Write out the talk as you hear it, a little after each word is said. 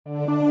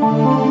The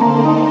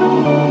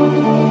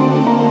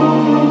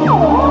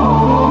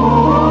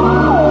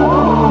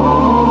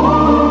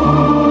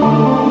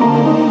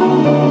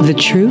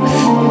truth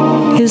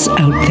is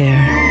out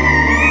there,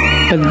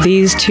 but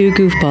these two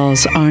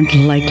goofballs aren't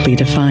likely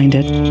to find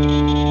it.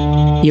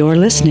 You're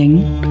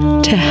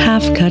listening to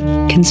Half-Cut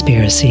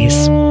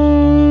Conspiracies.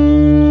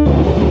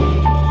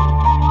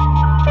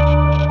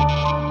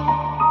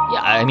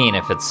 Yeah, I mean,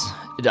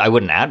 I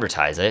wouldn't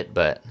advertise it,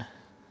 but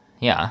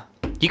yeah.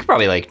 You could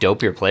probably, like,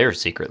 dope your players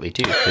secretly,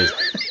 too, because,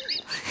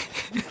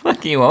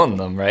 like, you own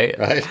them, right?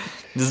 Right.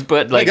 Just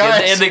put, like, Hey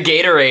guys, in the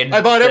Gatorade. I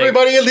bought thing.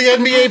 everybody in the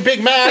NBA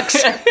Big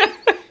Macs.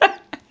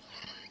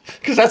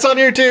 Because that's on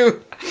here,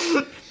 too.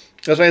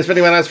 That's why I'm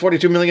spending my last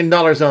 $42 million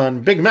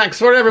on Big Macs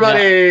for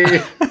everybody.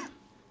 Yeah.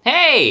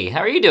 Hey,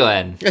 how are you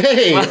doing?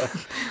 Hey.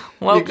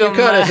 Welcome. You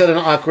caught us at an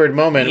awkward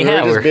moment.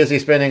 Yeah, we were just busy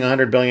spending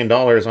 $100 billion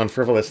on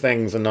frivolous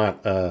things and not...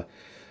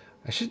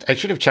 I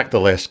should have checked the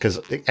list,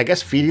 because I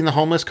guess feeding the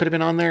homeless could have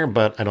been on there,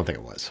 but I don't think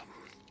it was.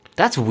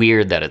 That's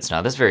weird that it's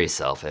not. That's very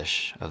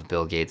selfish of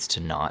Bill Gates to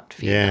not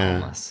feed the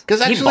homeless.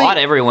 Because he bought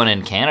everyone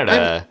in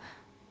Canada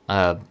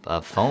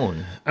a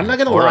phone. I'm not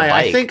going to or a lie.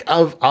 I bike. think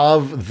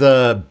of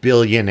the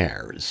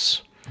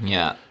billionaires,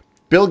 Yeah.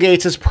 Bill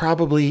Gates is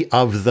probably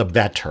of the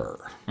better.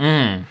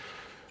 I'm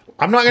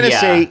not going to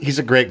say he's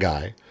a great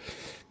guy,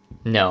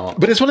 No.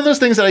 but it's one of those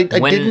things that I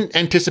didn't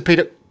anticipate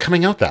it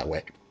coming out that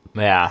way.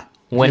 Yeah.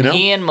 When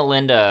he and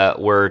Melinda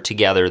were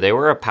together, they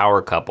were a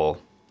power couple.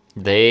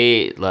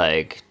 They,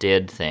 like,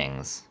 did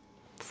things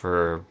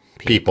for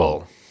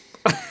people.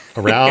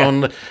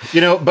 Around,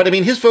 but I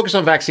mean, his focus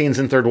on vaccines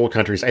in third world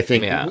countries, I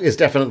think, is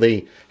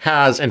definitely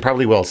has and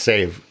probably will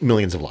save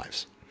millions of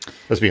lives.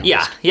 Let's be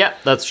honest. Yeah,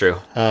 that's true.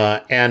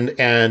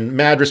 And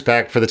mad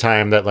respect for the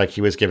time that, like, he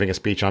was giving a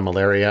speech on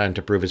malaria, and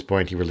to prove his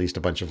point, he released a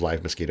bunch of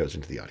live mosquitoes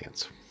into the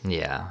audience.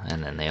 Yeah,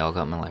 and then they all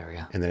got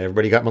malaria. And then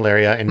everybody got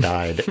malaria and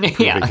died,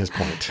 proving his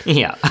point.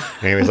 Yeah.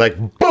 And he was like,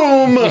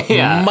 boom,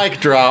 mic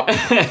drop.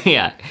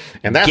 Yeah.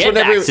 And that's Get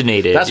when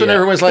vaccinated. That's when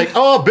everyone was like,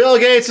 oh, Bill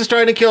Gates is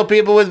trying to kill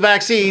people with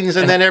vaccines.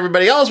 And then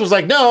everybody else was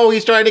like, no,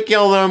 he's trying to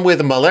kill them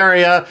with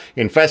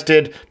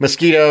malaria-infested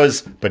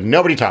mosquitoes. But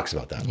nobody talks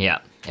about that. Yeah.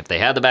 If they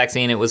had the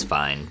vaccine, it was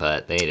fine,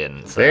 but they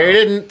didn't. So. They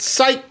didn't.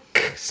 Psych.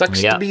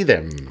 Sucks to be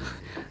them.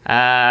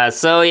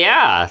 So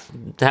yeah,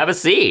 have a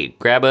seat,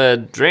 grab a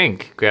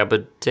drink, grab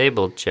a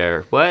table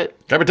chair. What?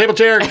 Grab a table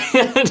chair.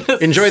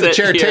 Enjoy the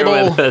chair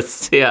table.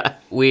 Yeah,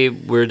 we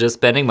were just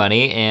spending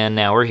money, and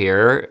now we're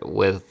here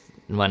with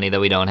money that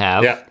we don't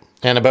have. Yeah,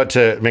 and about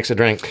to mix a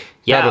drink.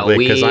 Yeah,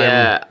 probably,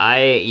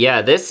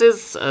 this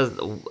is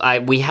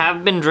we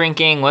have been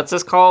drinking. What's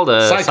this called?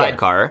 A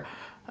sidecar,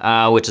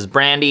 which is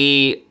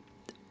brandy.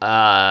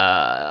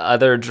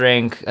 Other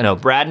drink,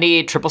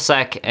 brandy, triple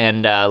sec,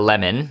 and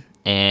lemon.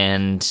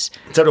 And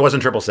except it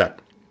wasn't triple sec.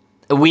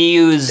 We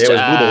used Blue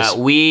Bulls.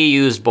 We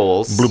used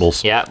bowls. Blue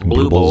Bulls. Yeah,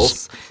 blue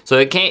bowls. So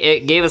it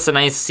gave us a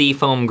nice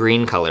seafoam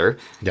green color.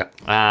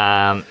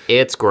 Yeah.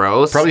 It's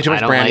gross. Probably too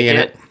much brandy in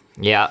it.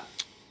 Yeah.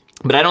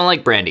 But I don't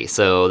like brandy,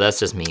 so that's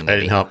just me. Maybe. I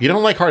didn't help. You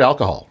don't like hard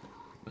alcohol.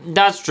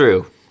 That's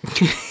true.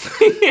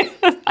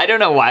 I don't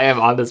know why I'm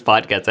on this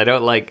podcast. I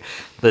don't like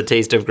the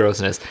taste of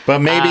grossness. But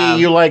maybe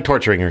you like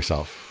torturing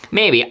yourself.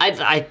 Maybe.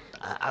 I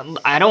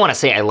don't want to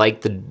say I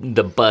like the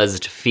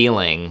buzzed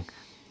feeling,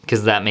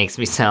 because that makes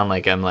me sound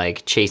like I'm,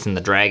 like, chasing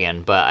the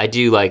dragon, but I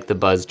do like the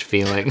buzzed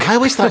feeling. I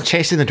always thought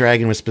chasing the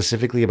dragon was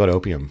specifically about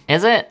opium.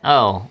 Is it?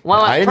 Oh,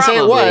 well, I didn't say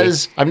it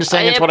was. I'm just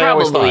saying it's what I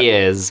always thought. It probably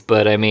is,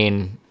 but I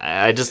mean,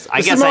 I guess I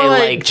like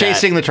like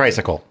chasing the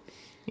tricycle.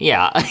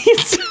 Yeah.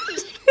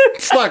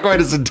 It's not quite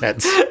as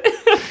intense.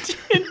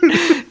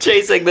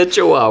 Chasing the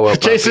chihuahua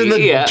puppy. Chasing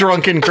the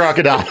drunken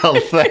crocodile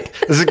that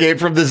escaped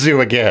from the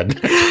zoo again.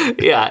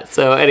 Yeah,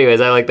 so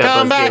anyways, I like that.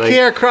 Come back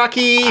here,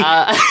 Crocky.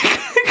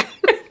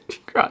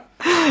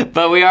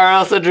 But we are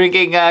also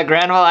drinking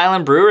Granville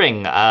Island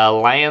Brewing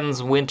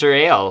Lion's Winter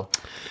Ale.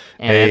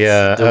 And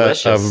it's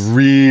delicious. A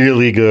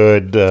really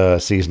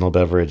good seasonal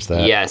beverage.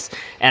 That. Yes.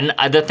 And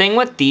the thing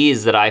with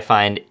these that I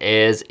find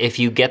is if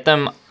you get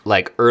them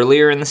like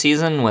earlier in the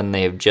season when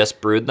they've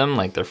just brewed them,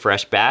 like their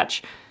fresh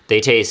batch,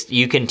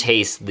 you can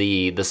taste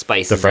the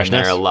spices in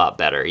there a lot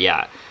better.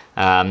 Yeah.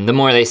 The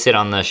more they sit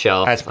on the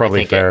shelf, that's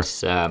probably fair.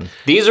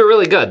 These are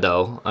really good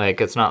though.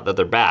 Like, it's not that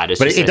they're bad. It's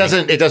but just it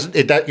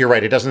doesn't. You're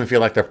right. It doesn't feel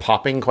like they're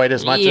popping quite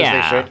as much as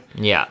they should.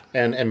 Yeah.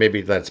 And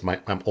maybe that's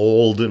I'm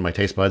old and my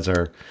taste buds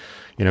are,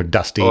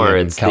 dusty or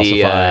and it's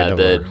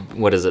calcified.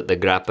 What is it? The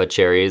grappa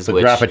cherries. The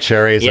grappa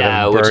cherries that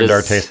have burned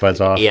our taste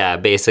buds off. Yeah,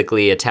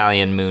 basically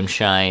Italian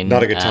moonshine.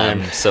 Not a good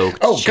time. Soaked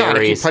cherries. God,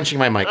 I keep punching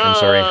my mic. I'm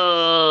sorry.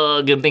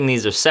 Good thing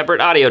these are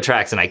separate audio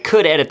tracks, and I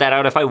could edit that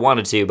out if I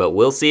wanted to, but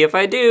we'll see if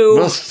I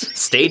do.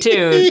 Stay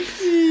tuned.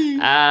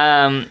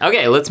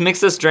 Okay, let's mix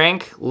this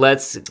drink.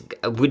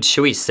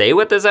 Should we say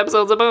what this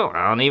episode's about?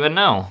 I don't even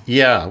know.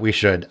 Yeah, we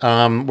should.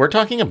 We're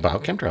talking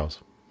about chemtrails.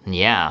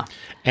 Yeah.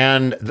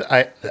 And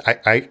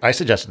I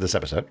suggested this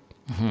episode.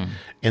 Mm-hmm.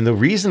 And the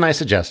reason I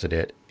suggested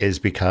it is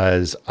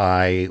because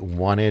I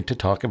wanted to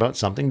talk about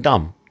something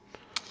dumb.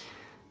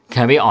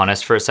 Can I be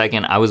honest for a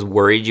second? I was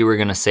worried you were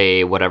going to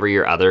say whatever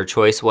your other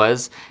choice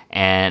was,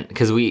 and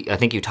because I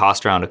think you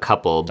tossed around a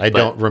couple. I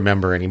don't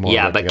remember anymore.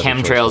 Yeah, but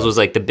chemtrails was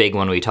like the big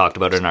one we talked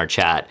about in our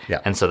chat.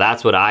 Yeah. And so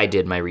that's what I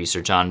did my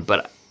research on,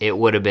 but it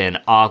would have been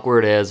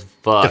awkward as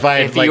fuck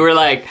if you were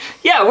like,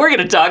 yeah, we're going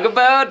to talk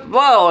about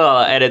blah,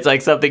 blah, and it's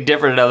like something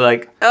different, and I'm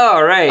like,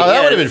 oh, right. Oh,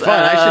 that would have been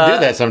fun. I should do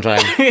that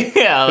sometime.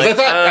 Yeah. Like,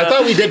 I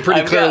thought we did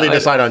pretty clearly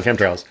decide on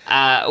chemtrails.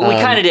 We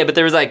kind of did, but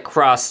there was like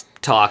cross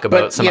talk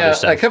about some other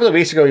stuff. A couple of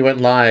weeks ago, we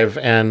went live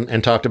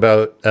and talked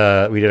about,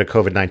 we did a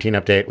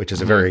COVID-19 update, which is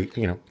a very,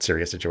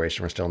 serious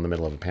situation. We're still in the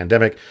middle of a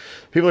pandemic.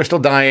 People are still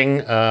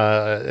dying.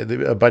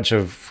 A bunch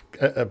of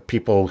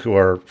people who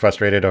are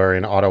frustrated are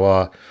in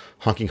Ottawa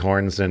honking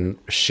horns and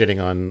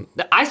shitting on...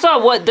 I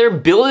saw they're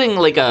building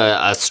like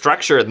a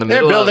structure in the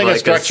middle of They're building a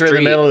structure in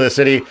the middle of the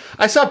city.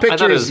 I saw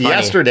pictures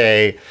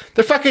yesterday.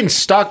 They're fucking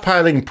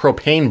stockpiling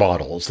propane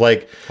bottles.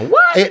 Like...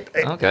 What?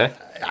 Okay.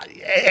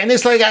 And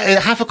it's like a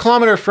half a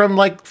kilometer from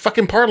like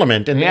fucking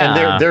Parliament, and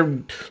they're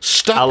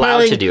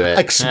stockpiling to do it.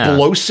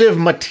 Explosive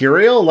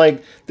material.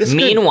 Like this.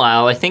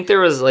 Meanwhile, I think there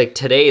was like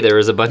today there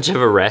was a bunch of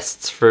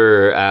arrests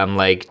for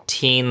like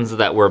teens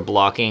that were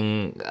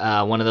blocking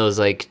one of those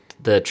like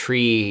the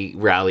tree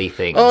rally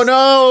things. Oh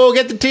no!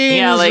 Get the teens!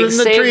 Yeah, like and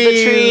the save trees.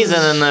 the trees,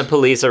 and then the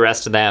police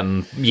arrested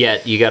them.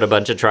 Yet you got a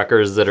bunch of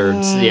truckers that are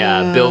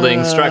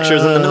building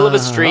structures in the middle of a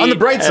street. On the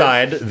bright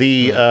side,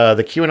 the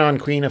QAnon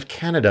Queen of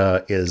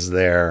Canada is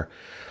there.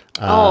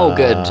 Oh,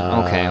 good.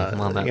 Okay,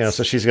 well, that's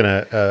so she's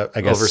gonna,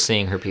 I guess,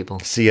 overseeing her people,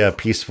 see a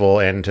peaceful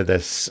end to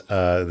this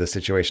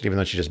situation, even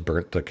though she just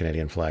burnt the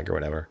Canadian flag or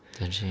whatever.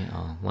 Did she?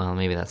 Oh, well,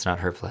 maybe that's not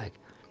her flag.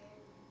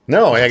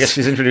 No, I guess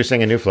she's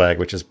introducing a new flag,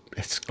 which is...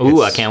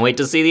 Ooh, I can't wait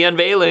to see the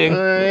unveiling.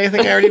 I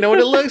think I already know what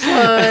it looks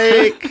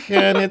like.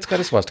 And it's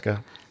got a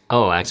swastika.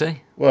 Oh,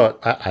 actually? Well,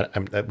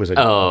 that was a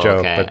joke.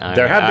 Okay. But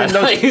there have been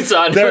those...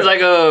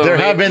 There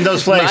have been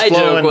those flags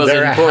flowing. My joke was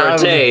in poor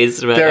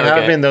taste. There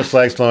have been those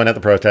flags flowing at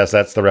the protest.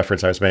 That's the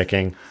reference I was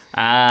making.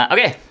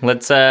 Okay,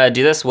 let's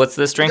do this. What's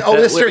this drink? Oh,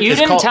 this drink you is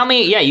didn't called... tell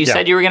me. Yeah, you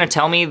said you were going to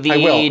tell me the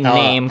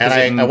name.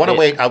 And I want to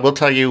wait. I will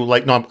tell you.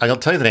 I'll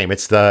tell you the name.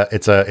 It's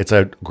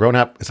a grown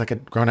up. It's like a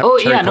grown up. Oh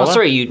cherry yeah, cola. no,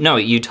 sorry.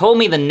 You told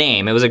me the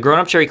name. It was a grown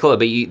up cherry cola,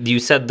 but you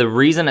said the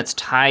reason it's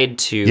tied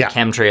to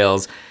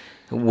chemtrails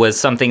was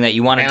something that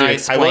you wanted to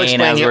explain. I will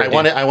explain you. I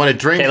want to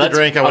drink the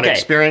drink. I want to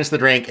experience the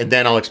drink, and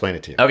then I'll explain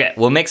it to you. Okay,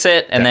 we'll mix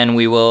it, and then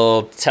we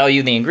will tell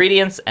you the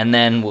ingredients, and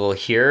then we'll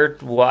hear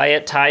why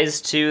it ties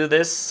to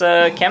this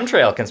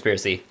chemtrail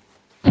conspiracy.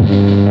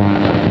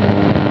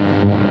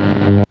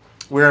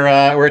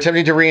 We're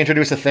attempting to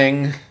reintroduce a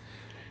thing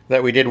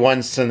that we did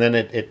once, and then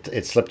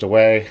it slipped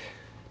away.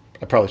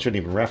 I probably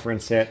shouldn't even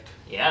reference it.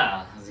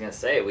 Yeah, I was gonna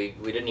say we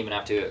didn't even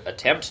have to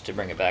attempt to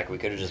bring it back. We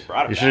could have just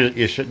brought it back.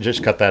 You should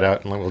just cut that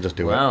out, and we'll just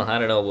do it. Well, I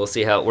don't know. We'll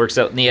see how it works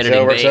out in the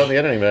editing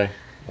bay.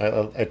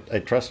 I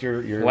trust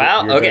your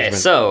wow. Your okay. judgment.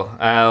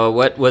 So,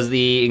 what was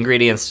the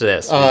ingredients to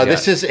this?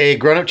 This is a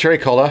grown-up cherry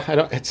cola.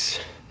 It's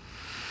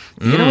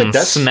it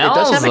does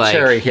have a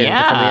cherry hint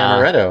from the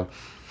amaretto.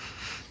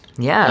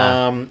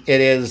 Yeah.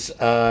 It is.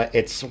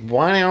 It's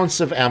 1 ounce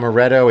of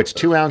amaretto. It's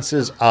 2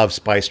 ounces of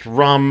spiced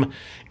rum,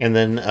 and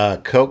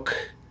then Coke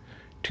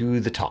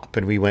to the top.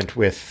 And we went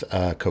with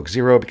Coke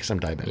Zero because I'm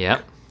diabetic.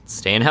 Yep.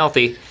 Staying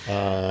healthy. All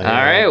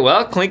right.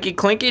 Well, clinky,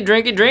 clinky,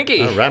 drinky,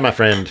 drinky. All right, my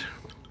friend.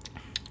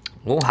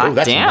 Oh, hot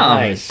that's damn.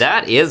 Nice.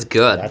 That is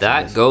good. That's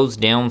that nice. goes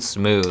down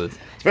smooth.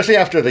 Especially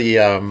after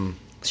the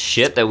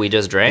shit that we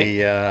just drank.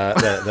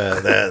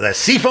 The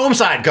seafoam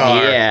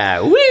sidecar. Yeah.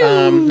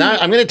 Woo. Now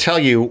I'm going to tell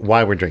you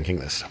why we're drinking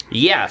this.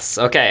 Yes.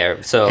 Okay.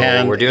 So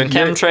and we're doing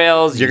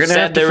chemtrails. You're going to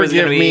have to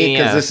forgive me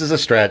because this is a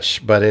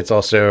stretch, but it's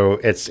also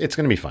it's going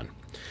to be fun.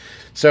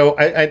 So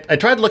I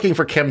tried looking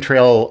for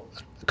chemtrail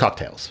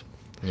cocktails.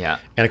 Yeah.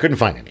 And I couldn't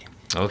find any.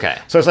 Okay.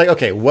 So it's like,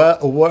 okay,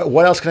 what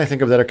else can I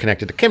think of that are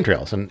connected to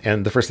chemtrails?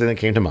 And the first thing that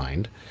came to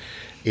mind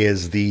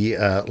is the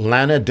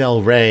Lana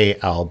Del Rey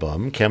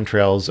album,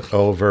 Chemtrails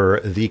Over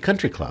the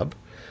Country Club.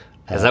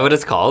 Is that what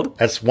it's called?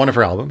 That's one of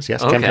her albums,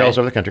 yes. Okay. Chemtrails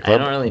Over the Country Club.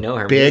 I don't really know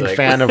her Big music.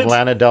 fan of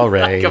Lana Del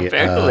Rey. Like,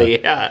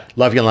 apparently, yeah.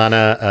 Love you,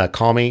 Lana.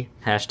 Call me.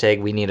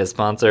 Hashtag we need a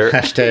sponsor.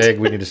 Hashtag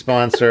we need a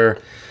sponsor.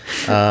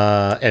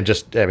 And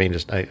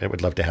I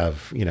would love to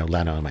have,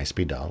 Lana on my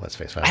speed dial, let's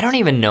face it. I don't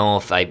even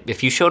know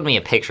if you showed me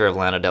a picture of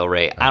Lana Del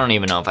Rey, I don't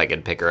even know if I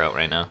could pick her out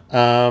right now.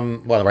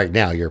 Well, right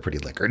now you're pretty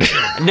liquored.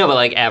 No, but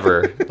like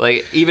ever.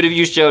 Like, even if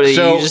you just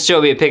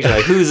showed me a picture,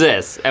 like, who's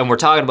this? And we're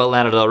talking about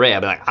Lana Del Rey, I'd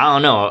be like, I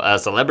don't know, a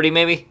celebrity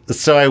maybe?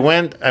 So I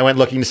went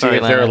looking to see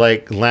if there are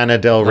like Lana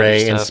Del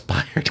Rey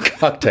inspired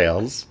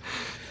cocktails.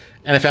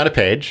 And I found a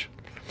page.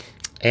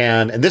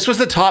 And this was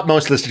the top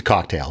most listed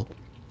cocktail.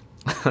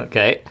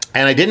 Okay.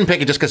 And I didn't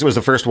pick it just because it was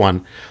the first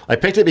one. I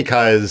picked it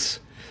because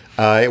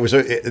it was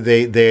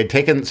they had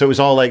taken, so it was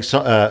all like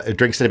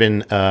drinks that had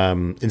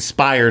been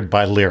inspired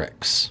by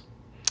lyrics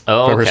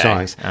from her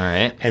songs. All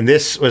right. And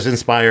this was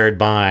inspired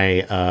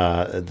by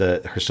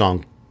her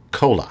song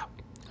Cola.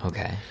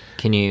 Okay.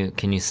 Can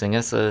you sing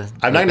us a?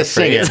 I'm not going to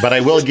sing it, but I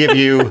will give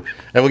you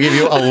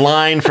a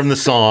line from the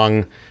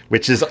song,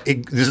 which is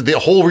this is the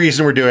whole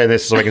reason we're doing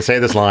this, so I can say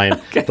this line.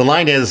 Okay. The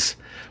line is,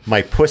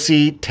 "My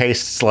pussy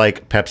tastes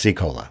like Pepsi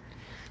Cola."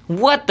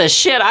 What the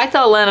shit? I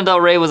thought Lana Del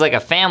Rey was like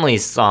a family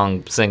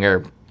song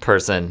singer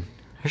person.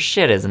 Her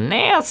shit is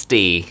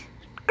nasty.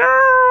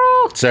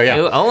 Girl. So yeah.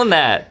 You own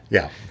that.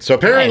 Yeah. So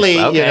apparently,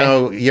 nice.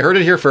 Okay. You heard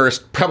it here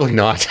first. Probably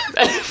not.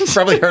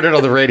 Probably heard it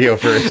on the radio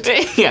first.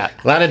 Yeah.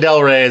 Lana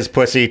Del Rey's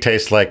pussy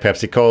tastes like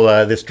Pepsi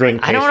Cola. This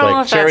drink tastes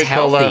like cherry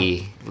cola.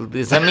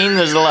 Does that mean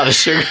there's a lot of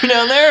sugar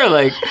down there?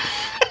 Like,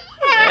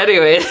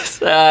 anyways,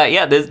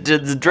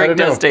 this drink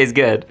does taste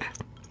good.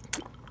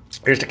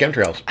 Here's the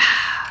chemtrails.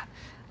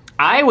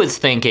 I was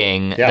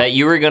thinking that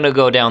you were going to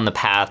go down the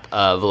path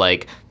of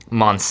like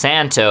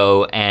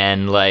Monsanto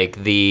and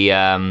like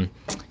the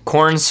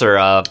corn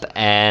syrup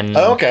and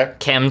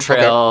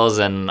chemtrails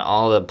and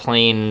all the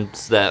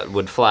planes that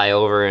would fly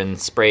over and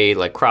spray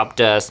like crop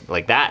dust.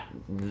 Like that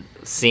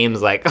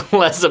seems like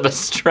less of a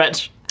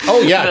stretch.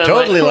 Oh yeah,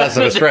 totally less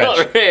of a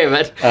stretch.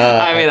 But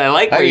I mean, I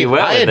like where you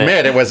went. I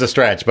admit it was a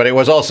stretch, but it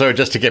was also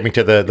just to get me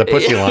to the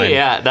pussy line.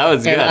 Yeah, that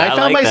was good. And I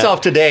found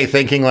myself today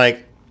thinking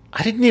like,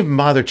 I didn't even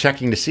bother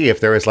checking to see if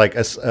there was like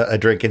a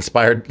drink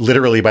inspired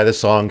literally by the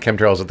song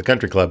Chemtrails at the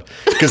Country Club,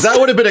 because that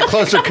would have been a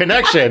closer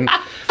connection.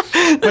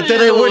 But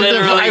then I wouldn't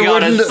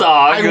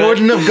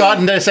have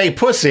gotten to say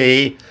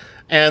pussy.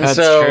 And that's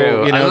so,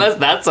 true. Unless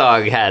that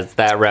song has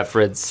that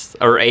reference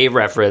or a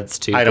reference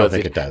to I don't pussy.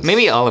 think it does.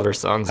 Maybe all of her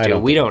songs do.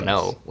 We don't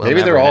know. Maybe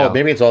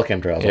it's all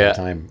chemtrails all the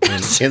time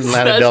in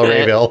Lana Del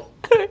Reyville.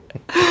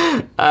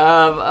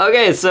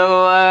 Okay,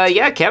 so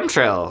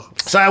chemtrail.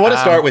 So I want to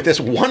start with this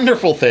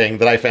wonderful thing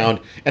that I found.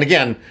 And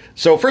again,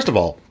 so first of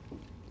all,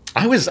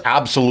 I was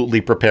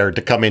absolutely prepared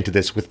to come into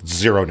this with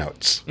zero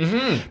notes.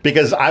 Mm-hmm.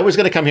 Because I was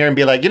going to come here and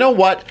be like, you know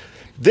what?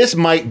 This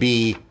might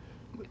be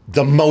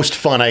the most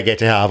fun I get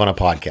to have on a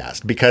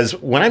podcast. Because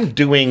when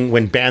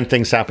bad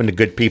things happen to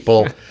good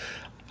people,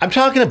 I'm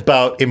talking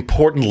about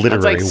important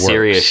literary works. That's like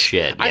serious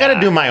shit. Yeah. I got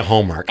to do my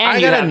homework. And I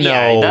got to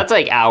know that's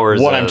like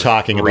hours what I'm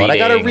talking about. I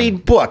got to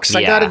read books.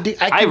 Yeah.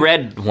 I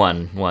read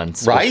one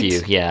once with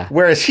you. Yeah.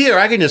 Whereas here,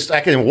 I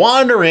can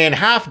wander in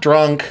half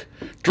drunk,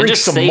 drink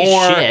some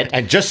more,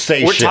 and just say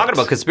shit. We're talking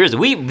about conspiracy.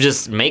 We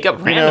just make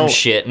up random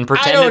shit and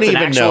pretend it's an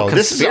actual conspiracy.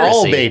 This is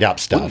all made up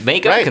stuff. We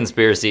make up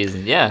conspiracies.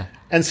 Yeah.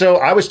 And so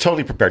I was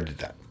totally prepared to do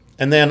that.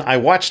 And then I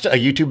watched a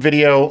YouTube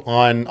video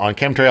on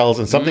chemtrails,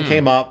 and something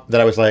came up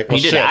that I was like, well,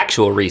 you did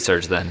actual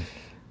research then.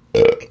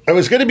 It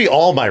was going to be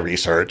all my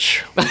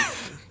research. But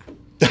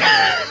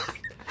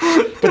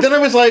then I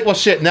was like, well,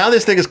 shit, now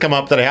this thing has come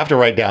up that I have to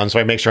write down, so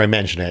I make sure I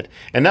mention it.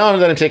 And now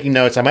that I'm taking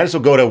notes, I might as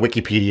well go to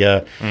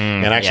Wikipedia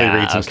and actually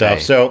read some stuff.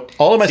 So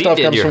all of my stuff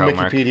comes from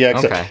Wikipedia,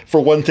 except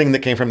for one thing that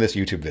came from this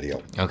YouTube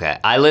video. Okay.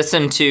 I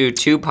listened to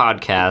 2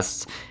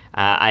 podcasts.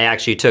 I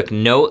actually took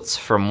notes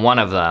from one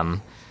of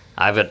them.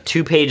 I have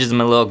 2 pages of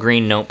my little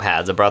green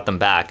notepads. I brought them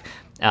back.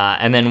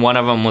 And then one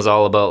of them was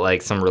all about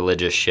like some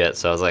religious shit.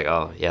 So I was like,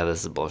 oh, yeah,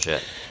 this is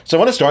bullshit. So I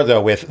want to start,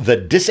 though, with the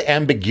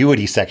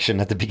disambiguity section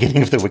at the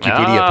beginning of the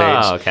Wikipedia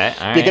page. Oh, okay.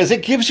 All right. Because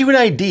it gives you an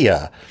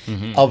idea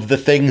of the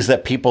things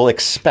that people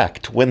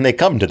expect when they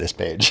come to this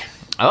page.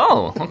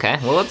 Oh, okay.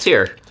 Well, let's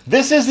hear.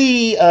 This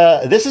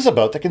is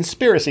about the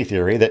conspiracy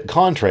theory that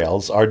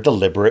contrails are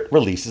deliberate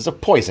releases of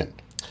poison.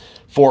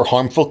 For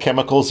harmful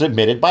chemicals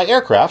emitted by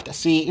aircraft,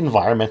 see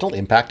environmental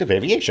impact of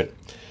aviation.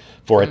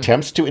 For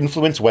attempts to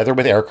influence weather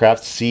with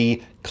aircraft,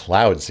 see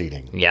cloud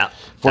seeding. Yeah,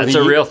 that's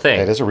a real thing.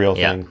 That is a real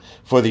thing.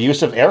 For the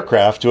use of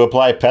aircraft to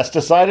apply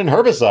pesticide and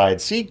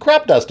herbicide, see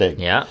crop dusting.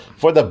 Yeah.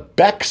 For the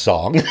Beck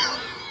song,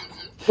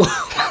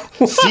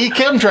 see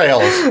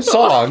chemtrails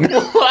song.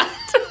 What?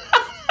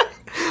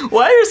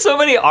 Why are so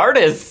many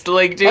artists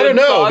like doing I don't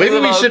know. Maybe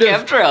we should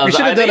have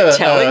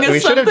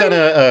done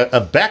a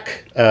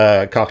Beck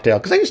cocktail,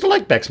 because I used to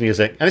like Beck's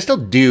music, and I still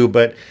do,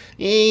 but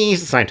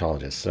he's a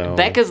Scientologist. So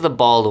Beck is the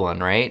bald one,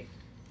 right?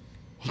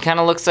 He kind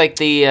of looks like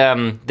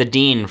the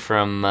dean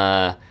from.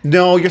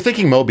 No, you're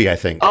thinking Moby, I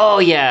think. Oh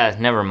yeah,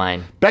 never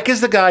mind. Beck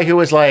is the guy who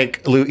was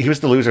like he was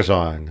the loser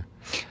song.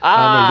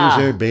 I'm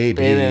a loser,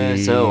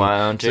 baby. So why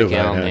don't you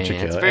kill me?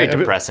 It's very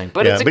depressing,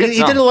 but it's a good song.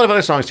 He did a lot of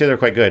other songs too. They're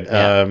quite good.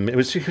 Yeah. It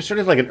was sort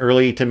of like an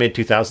early to mid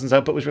 2000s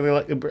output. Was I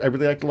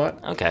really liked a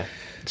lot. Okay.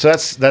 So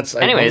that's.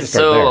 Anyways,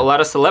 so a lot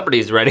of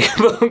celebrities writing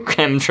about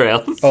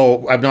chemtrails.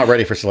 Oh, I'm not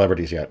ready for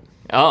celebrities yet.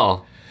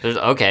 Oh.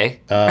 Okay.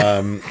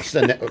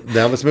 So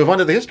now let's move on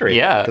to the history.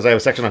 Yeah. Because I have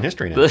a section on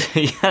history now.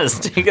 Yes,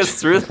 take us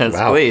through this,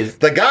 please.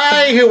 The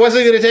guy who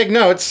wasn't going to take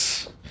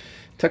notes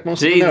took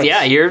most of the notes.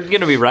 Yeah, you're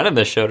going to be running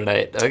this show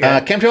tonight.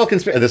 Okay.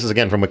 This is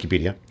again from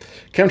Wikipedia.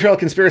 Chemtrail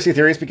conspiracy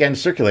theories began to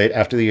circulate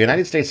after the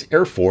United States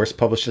Air Force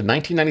published a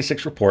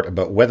 1996 report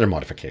about weather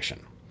modification.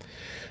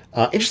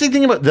 Interesting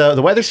thing about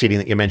the weather seeding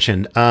that you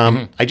mentioned.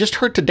 I just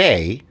heard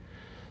today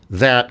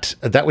that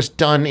was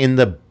done in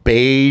the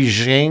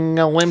Beijing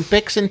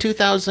Olympics in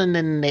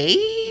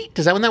 2008.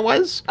 Is that when that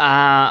was?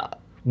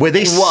 Where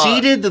they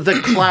seeded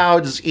the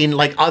clouds in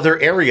like other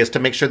areas to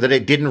make sure that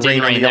it didn't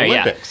rain on the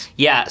Olympics.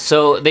 Yeah,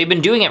 so they've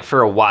been doing it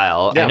for a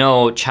while. Yeah. I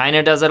know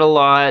China does it a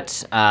lot.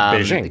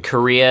 Beijing.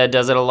 Korea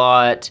does it a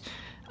lot.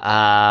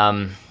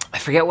 I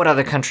forget what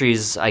other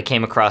countries I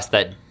came across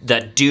that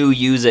do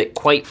use it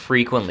quite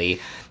frequently.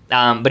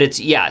 But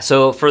it's,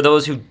 so for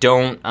those who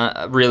don't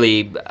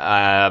really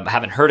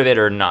haven't heard of it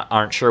or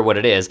aren't sure what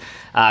it is,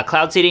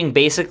 cloud seeding,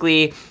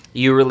 basically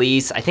you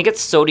release, I think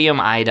it's sodium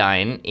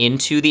iodine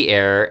into the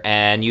air,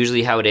 and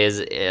usually how it is,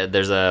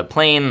 there's a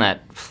plane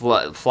that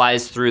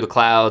flies through the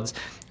clouds,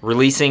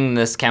 releasing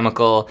this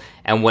chemical,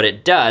 and what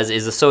it does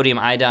is the sodium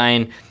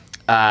iodine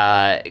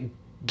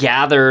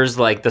gathers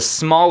like the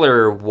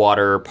smaller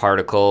water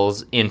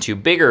particles into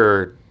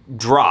bigger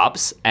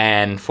drops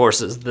and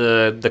forces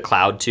the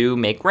cloud to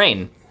make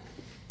rain.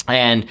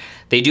 And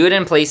they do it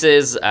in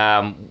places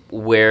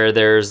where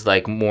there's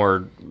like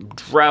more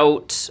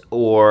drought,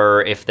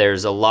 or if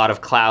there's a lot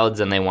of clouds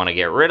and they want to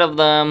get rid of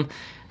them.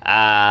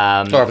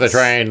 Or if they're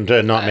trying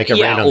to not make it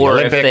rain on the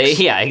Olympics.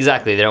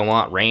 Exactly. They don't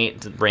want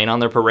rain on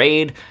their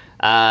parade.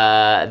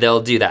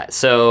 They'll do that.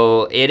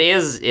 So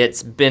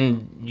it's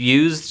been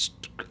used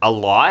a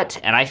lot,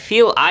 and I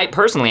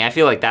personally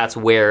feel like that's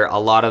where a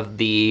lot of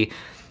the,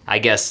 I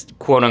guess,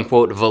 quote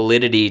unquote,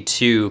 validity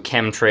to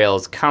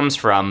chemtrails comes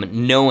from,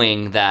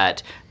 knowing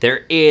that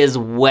there is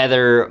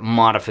weather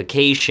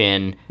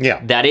modification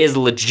that is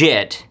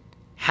legit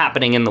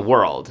happening in the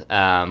world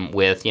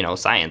with,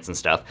 science and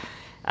stuff.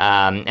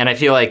 And I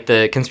feel like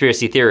the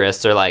conspiracy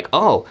theorists are like,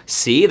 oh,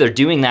 see, they're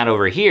doing that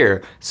over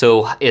here.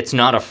 So it's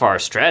not a far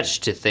stretch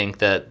to think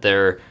that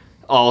they're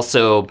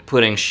also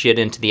putting shit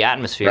into the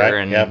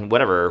atmosphere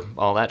whatever,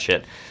 all that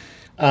shit.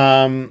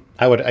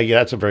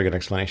 That's a very good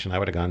explanation. I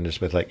would have gone just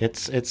with like,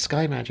 it's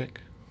sky magic.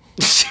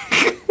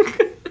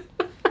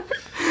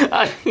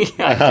 I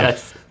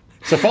guess.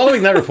 So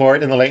following that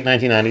report in the late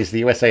 1990s,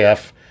 the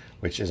USAF,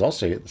 which is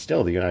also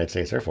still the United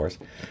States Air Force,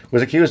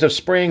 was accused of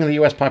spraying the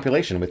U.S.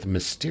 population with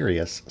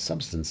mysterious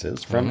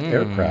substances from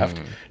aircraft,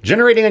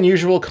 generating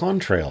unusual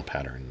contrail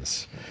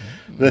patterns.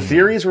 The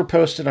theories were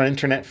posted on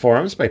internet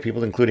forums by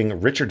people including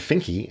Richard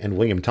Finke and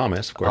William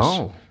Thomas, of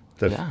course.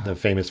 The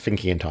famous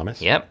Finke and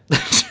Thomas. Yep.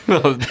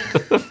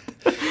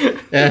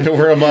 And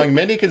were among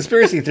many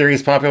conspiracy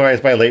theories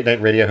popularized by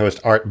late-night radio host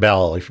Art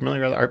Bell. Are you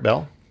familiar with Art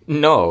Bell?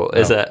 No.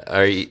 Is that?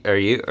 Are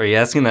you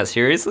asking that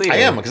seriously? I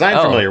am, because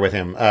I'm familiar with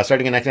him.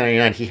 Starting in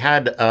 1999, he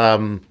had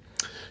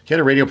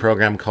a radio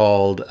program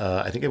called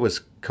I think it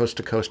was Coast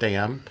to Coast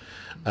AM.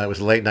 It was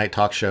a late night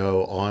talk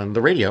show on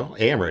the radio,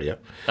 AM radio.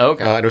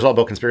 Okay. It was all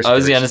about conspiracy theories. I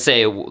was going to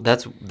say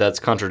that's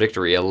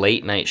contradictory, a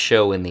late night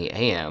show in the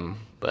AM,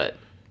 but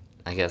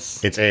I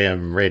guess it's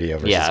AM radio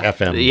versus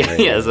FM. Radio.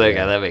 Yes, okay,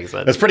 that makes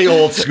sense. That's pretty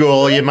old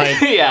school. You might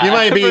be too young. You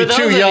might be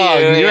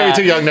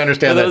too young to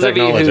understand that technology.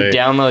 For those of you who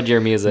download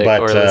your music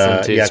or listen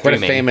to streaming. Quite a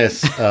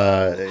famous,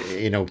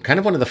 kind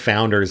of one of the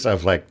founders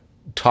of like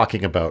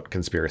talking about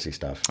conspiracy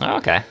stuff. Oh,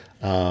 okay.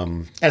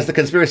 As the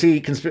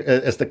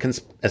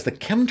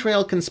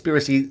chemtrail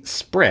conspiracy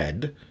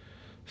spread,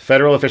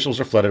 federal officials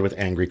were flooded with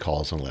angry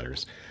calls and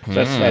letters. So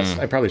that's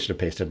I probably should have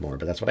pasted more,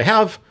 but that's what I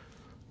have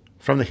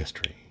from the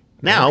history.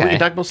 Now we can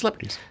talk about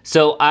celebrities.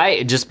 So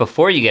just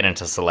before you get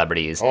into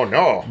celebrities. Oh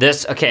no.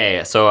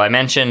 So I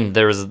mentioned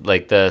there was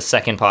like the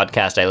second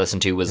podcast I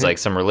listened to was like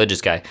some religious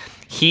guy.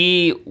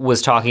 He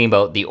was talking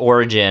about the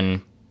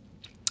origin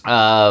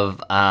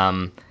of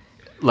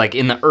like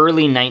in the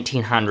early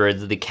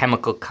 1900s, the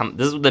chemical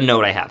this is the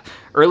note I have.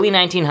 Early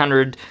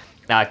 1900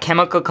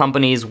 chemical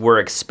companies were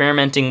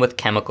experimenting with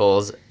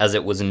chemicals as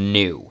it was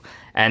new.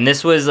 And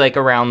this was like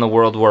around the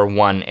World War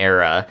I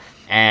era.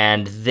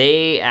 And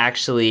they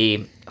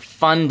actually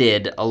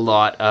funded a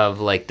lot of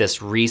like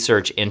this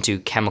research into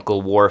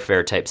chemical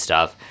warfare type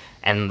stuff.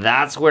 And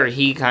that's where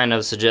he kind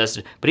of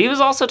suggested, but he was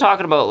also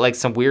talking about like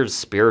some weird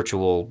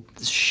spiritual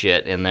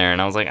shit in there.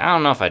 And I was like, I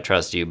don't know if I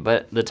trust you,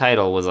 but the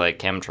title was like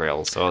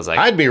chemtrails. So I was like,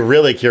 I'd be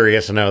really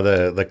curious to know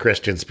the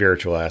Christian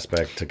spiritual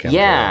aspect to chemtrails.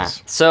 Yeah.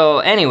 So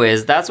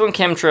anyways, that's when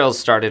chemtrails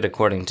started,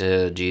 according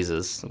to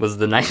Jesus, was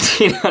the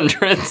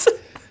 1900s.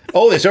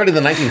 Oh, they started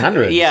in the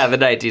 1900s. Yeah, the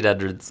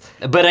 1900s.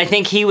 But I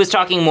think he was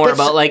talking more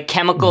about like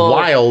chemical.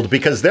 Wild,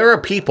 because there are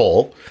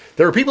people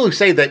who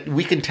say that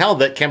we can tell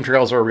that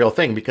chemtrails are a real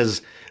thing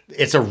because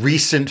it's a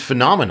recent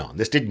phenomenon.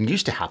 This didn't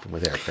used to happen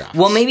with aircraft.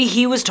 Well, maybe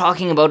he was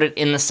talking about it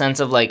in the sense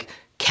of like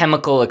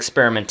chemical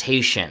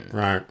experimentation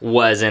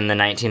was in the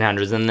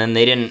 1900s, and then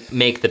they didn't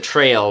make the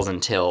trails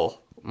until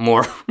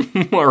more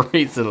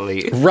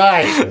recently.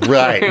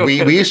 Right.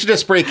 We used to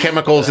just spray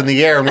chemicals in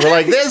the air, and we were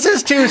like, this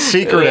is too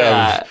secretive.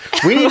 Yeah.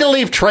 We need to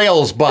leave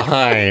trails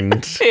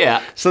behind.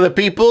 So that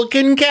people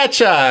can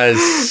catch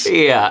us.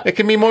 Yeah. It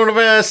can be more of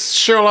a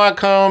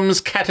Sherlock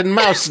Holmes cat and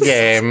mouse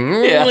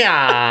game.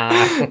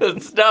 Yeah.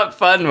 It's not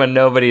fun when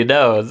nobody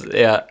knows.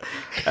 Yeah.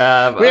 We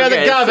are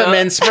the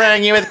government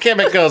spraying you with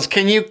chemicals.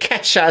 Can you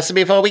catch us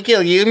before we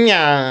kill you?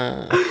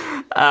 Yeah.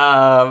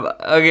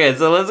 Okay,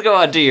 so let's go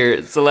on to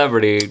your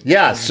celebrity.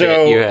 Yeah,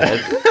 so you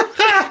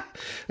had.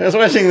 I was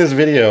watching this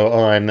video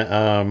on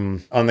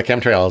the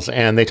chemtrails,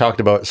 and they talked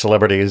about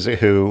celebrities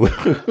who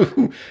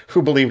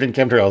believed in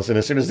chemtrails. And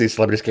as soon as these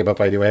celebrities came up,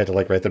 I had to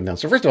write them down.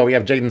 So first of all, we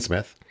have Jaden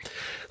Smith,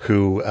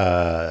 who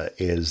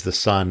is the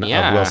son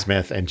of Will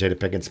Smith and Jada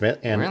Pinkett Smith,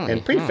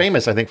 and pretty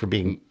famous, I think, for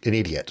being an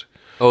idiot.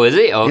 Oh, is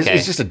he? Okay.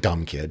 He's just a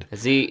dumb kid.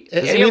 Is he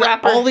a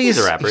rapper? He's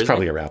a rapper. He's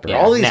probably a rapper. Yeah,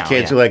 all these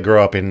kids who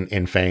grow up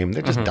in fame,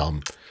 they're just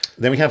dumb.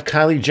 Then we have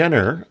Kylie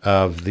Jenner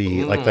of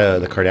the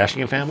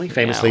Kardashian family,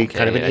 famously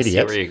kind of an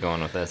idiot. I see where you're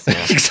going with this.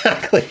 Yeah.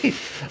 Exactly.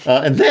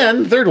 And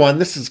then third one,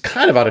 this is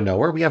kind of out of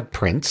nowhere. We have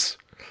Prince.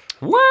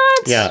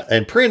 What? Yeah,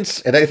 and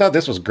Prince, and I thought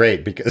this was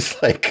great because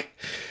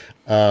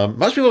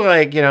most people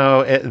are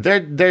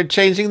they're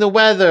changing the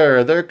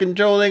weather, they're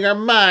controlling our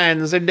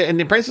minds, and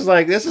the Prince is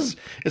like,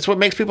 it's what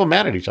makes people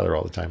mad at each other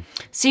all the time.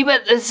 See,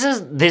 but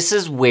this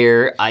is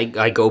where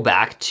I go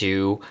back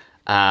to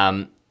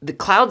the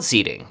cloud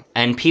seeding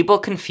and people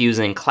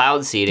confusing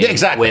cloud seeding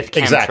with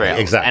chemtrails.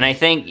 Exactly. And I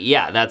think,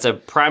 that's a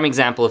prime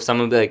example of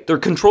someone be like, they're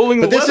controlling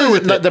the weather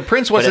with it. The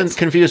Prince wasn't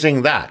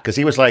confusing that because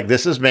he was like,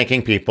 this is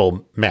making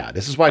people mad.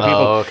 This is why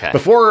people,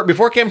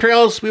 before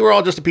chemtrails, we were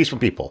all just a peaceful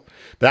people.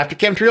 But after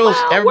chemtrails,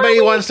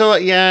 everybody wants to, I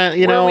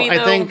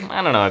think.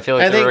 I don't know. I feel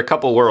like there were a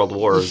couple world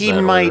wars before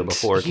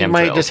chemtrails. He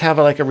might just have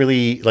a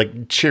really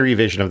cheery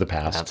vision of the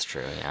past. That's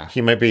true, yeah. He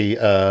might be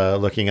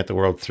looking at the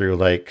world through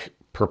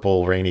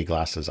purple rainy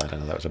glasses. I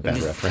don't know. That was a bad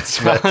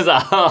reference. But.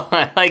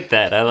 I like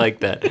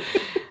that.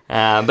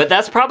 But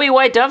that's probably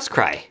why doves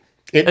cry.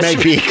 It may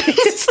be.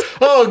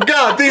 Oh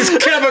God, these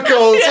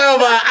chemicals! Oh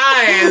my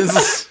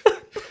eyes!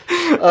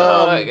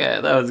 Oh my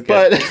God, that was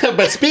good.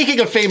 But speaking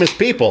of famous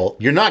people,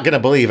 you're not going to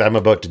believe I'm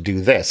about to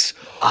do this.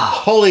 Oh.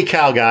 Holy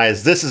cow,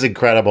 guys! This is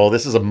incredible.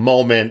 This is a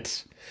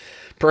moment.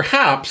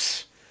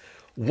 Perhaps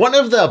one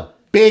of the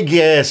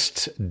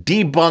biggest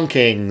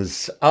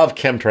debunkings of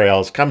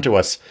chemtrails come to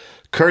us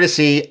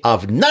courtesy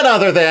of none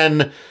other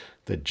than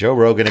the Joe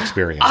Rogan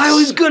Experience. I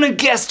was going to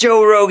guess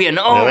Joe Rogan.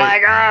 Oh, really?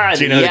 My God.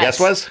 Do you know who the guess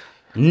was?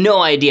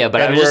 No idea,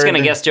 but I was just going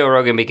to guess Joe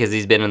Rogan because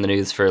he's been in the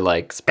news for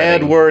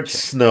spreading. Edward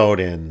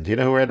Snowden. Do you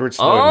know who Edward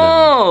Snowden is?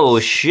 Oh,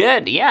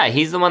 shit. Yeah,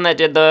 he's the one that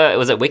did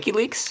was it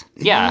WikiLeaks?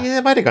 Yeah. Yeah,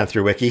 it might have gone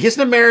through Wiki. He's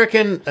an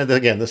American.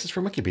 Again, this is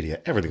from Wikipedia.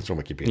 Everything's from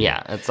Wikipedia.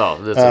 Yeah, it's a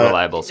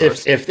reliable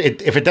source. If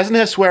it doesn't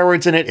have swear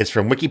words in it, it's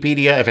from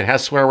Wikipedia. If it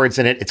has swear words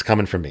in it, it's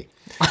coming from me.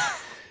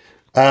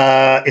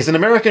 Is an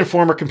American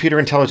former computer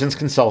intelligence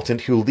consultant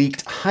who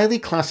leaked highly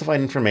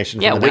classified information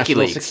from the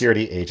National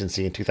Security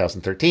Agency in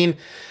 2013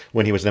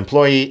 when he was an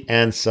employee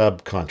and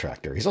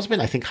subcontractor. He's also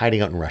been, I think,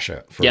 hiding out in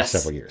Russia for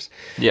several years.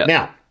 Yeah.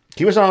 Now,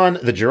 he was on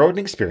the Joe Rogan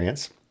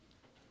Experience,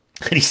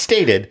 and he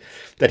stated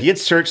that he had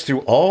searched through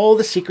all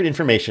the secret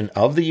information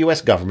of the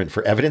U.S. government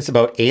for evidence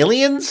about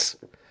aliens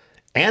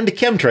and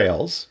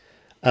chemtrails.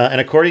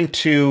 And according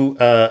to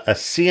a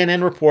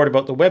CNN report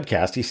about the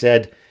webcast, he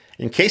said,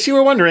 in case you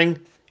were wondering,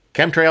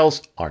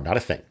 chemtrails are not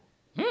a thing.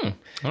 Okay.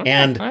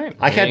 And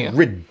I had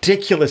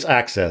ridiculous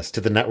access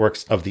to the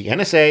networks of the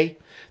NSA,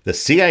 the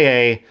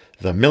CIA,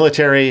 the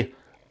military,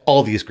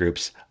 all these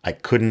groups. I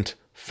couldn't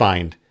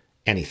find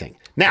anything.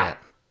 Now,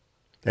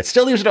 that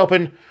still leaves it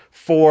open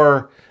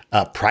for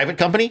a private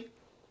company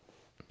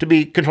to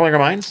be controlling our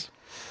minds.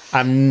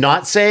 I'm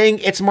not saying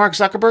it's Mark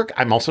Zuckerberg.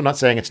 I'm also not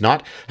saying it's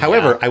not.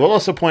 However, I will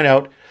also point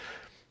out,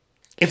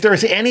 if there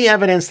is any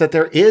evidence that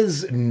there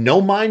is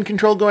no mind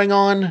control going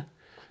on,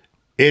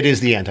 it is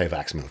the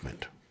anti-vax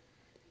movement.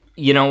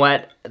 You know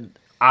what?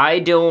 I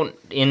don't,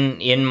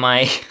 in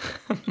my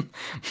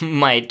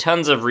my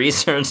tons of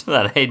research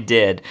that I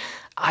did,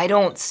 I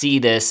don't see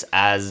this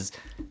as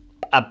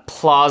a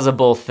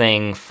plausible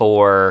thing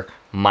for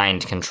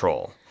mind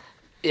control.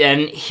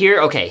 And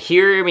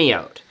hear me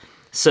out.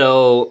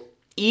 So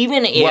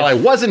even if... Well, I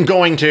wasn't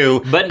going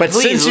to, but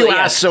please, since you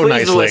asked so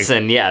nicely...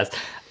 listen, yes.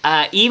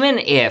 Even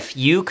if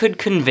you could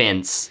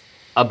convince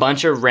a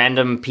bunch of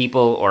random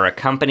people or a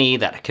company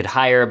that could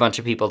hire a bunch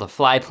of people to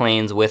fly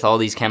planes with all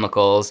these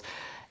chemicals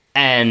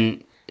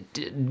and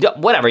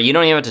whatever, you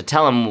don't even have to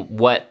tell them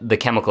what the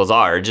chemicals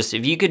are. Just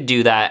if you could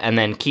do that and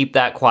then keep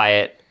that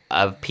quiet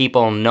of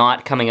people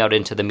not coming out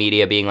into the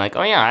media being like,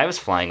 oh yeah, I was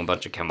flying a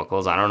bunch of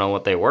chemicals. I don't know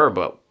what they were,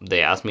 but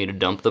they asked me to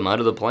dump them out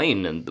of the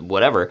plane and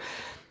whatever.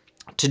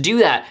 To do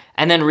that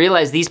and then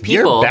realize these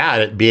people... You're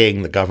bad at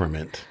being the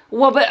government.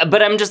 Well,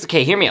 but I'm just,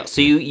 okay, hear me out.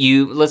 So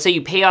you let's say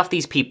you pay off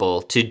these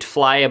people to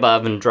fly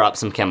above and drop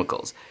some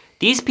chemicals.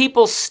 These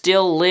people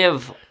still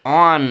live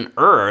on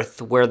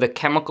Earth where the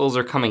chemicals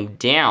are coming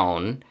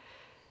down.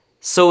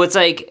 So it's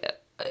like,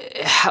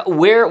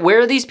 where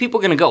are these people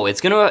going to go?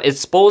 It's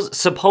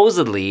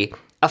supposedly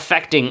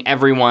affecting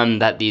everyone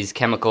that these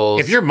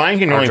chemicals. If you're mind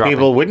controlling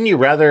people, wouldn't you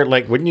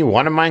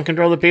want to mind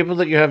control the people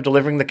that you have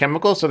delivering the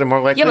chemicals so they're more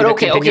likely to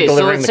continue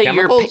delivering the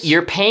chemicals? So let's say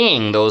you're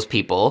paying those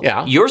people.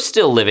 Yeah. You're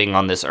still living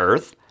on this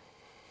Earth.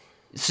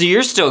 So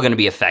you're still going to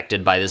be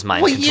affected by this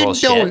mind control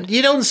shit.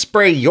 You don't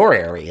spray your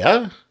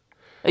area.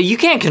 You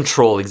can't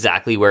control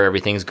exactly where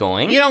everything's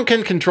going. You don't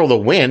can control the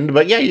wind,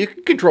 but yeah, you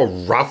can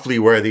control roughly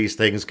where these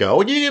things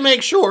go. And you can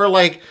make sure,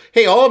 like,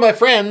 hey, all of my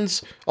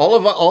friends, all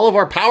of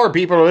our power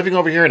people are living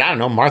over here in, I don't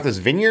know, Martha's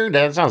Vineyard.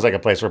 That sounds like a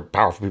place where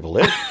powerful people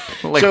live.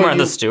 Like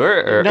Martha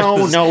Stewart? Or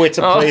No, it's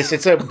a place.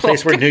 It's a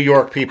place where New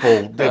York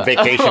people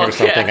vacation or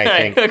something,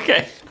 I think.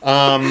 Okay.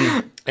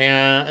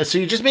 And so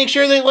you just make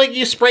sure that, like,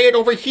 you spray it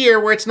over here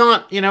where it's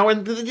not,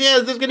 and yeah,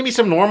 there's going to be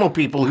some normal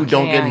people who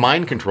don't get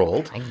mind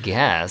controlled. I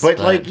guess. But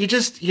like, you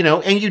just,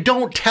 and you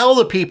don't tell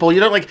the people,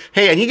 you don't like,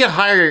 hey, I need to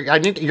hire,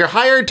 you're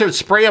hired to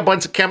spray a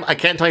bunch of I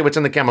can't tell you what's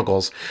in the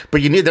chemicals,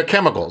 but you need their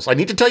chemicals. I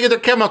need to tell you their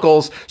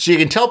chemicals so you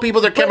can tell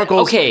people their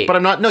chemicals. Okay. But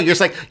I'm not, no, you're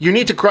just like, you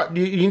need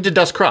to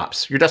dust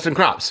crops. You're dusting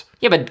crops.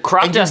 Yeah, but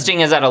crop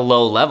dusting is at a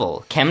low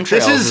level.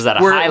 Chemtrails is at a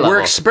high level.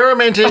 We're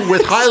experimenting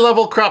with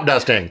high-level crop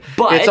dusting.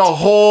 But it's a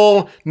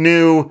whole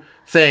new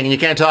thing, and you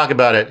can't talk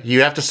about it.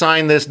 You have to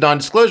sign this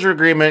non-disclosure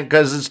agreement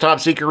because it's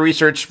top-secret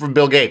research from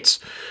Bill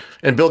Gates.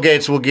 And Bill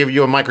Gates will give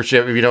you a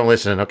microchip if you don't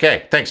listen.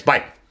 Okay, thanks,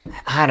 bye.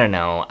 I don't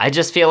know. I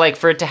just feel like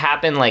for it to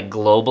happen, like,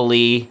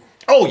 globally...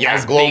 Oh, yeah,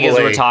 as globally. Big as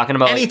we're talking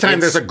about. Anytime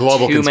there's a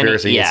global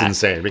conspiracy, it's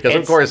insane. Because,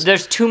 of course...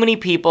 There's too many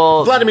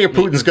people... Vladimir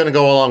Putin's going to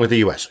go along with the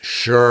U.S.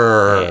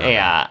 Sure.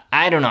 Yeah.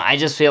 I don't know. I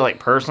just feel like,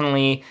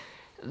 personally,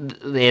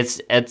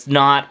 it's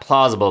not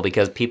plausible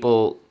because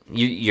people...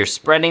 You're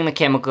spreading the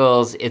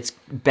chemicals. It's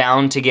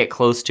bound to get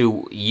close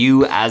to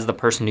you as the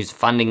person who's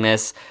funding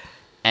this,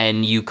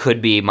 and you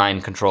could be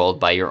mind controlled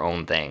by your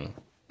own thing.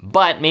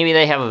 But maybe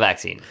they have a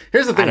vaccine.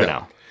 Here's the thing, I don't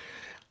know.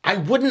 I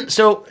wouldn't...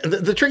 So,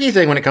 the tricky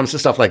thing when it comes to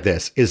stuff like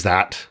this is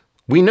that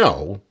we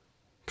know,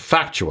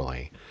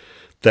 factually,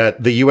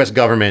 that the U.S.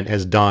 government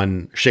has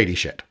done shady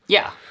shit.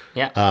 Yeah.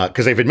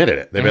 Because they've admitted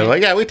it. They've been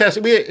like, yeah, we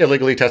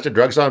illegally tested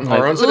drugs on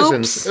our own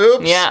citizens.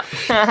 Oops. Yeah.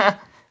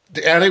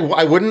 And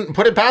I wouldn't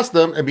put it past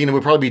them. I mean, it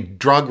would probably be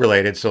drug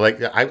related. So,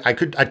 like, I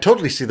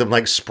totally see them,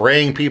 like,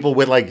 spraying people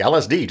with, like,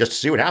 LSD just to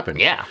see what happened.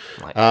 Yeah.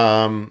 Like,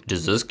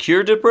 does this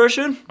cure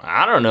depression?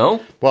 I don't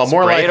know. Well,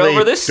 more Spray likely, it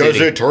over this does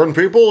city. it turn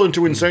people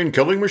into insane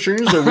killing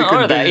machines that we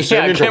can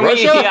send into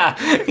Russia?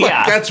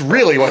 Yeah. That's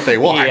really what they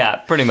want. Yeah,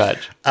 pretty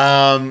much.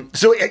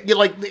 So,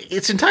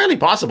 it's entirely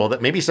possible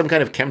that maybe some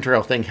kind of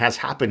chemtrail thing has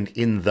happened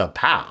in the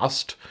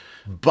past.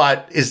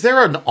 But is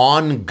there an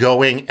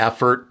ongoing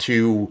effort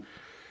to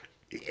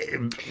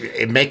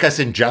make us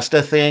ingest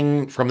a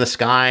thing from the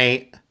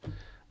sky?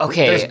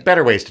 Okay. There's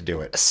better ways to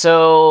do it.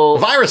 So...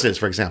 Viruses,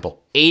 for example.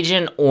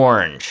 Agent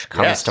Orange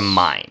comes to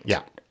mind.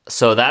 Yeah.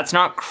 So that's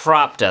not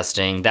crop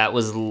dusting. That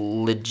was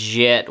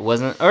legit,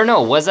 wasn't... Or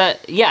no, was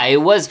that... Yeah,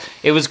 it was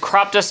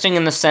crop dusting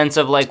in the sense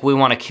of, like, we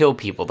want to kill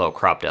people, though,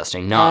 crop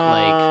dusting. Not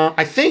like...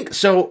 I think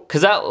so.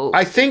 Because that...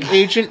 I think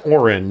Agent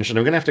Orange, and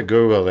I'm going to have to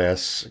Google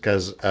this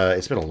because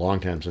it's been a long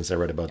time since I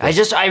read about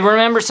this. I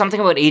remember something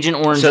about Agent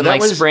Orange and,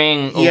 like,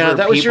 spraying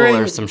over people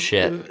or some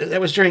shit.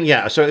 That was during...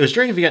 Yeah, so it was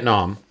during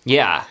Vietnam.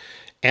 Yeah.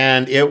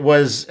 And it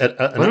was an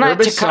Wasn't herbicide.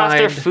 that to cut off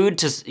their food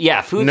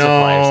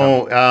supply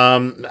or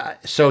something?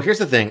 So here's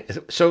the thing.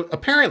 So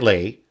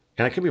apparently,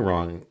 and I could be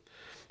wrong,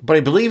 but I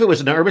believe it was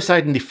an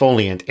herbicide and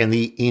defoliant, and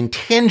the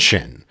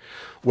intention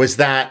was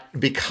that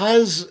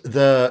because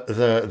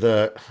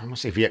the I'm gonna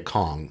say Viet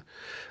Cong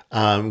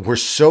were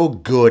so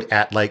good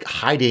at, like,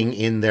 hiding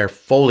in their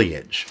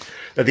foliage,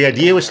 that the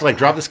idea was to, like,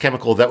 drop this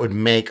chemical that would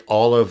make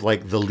all of,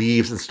 like, the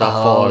leaves and stuff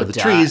fall out of the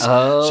trees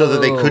so that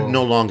they could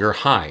no longer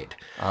hide.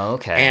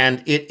 Okay.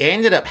 And it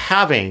ended up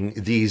having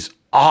these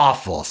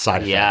awful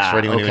side effects for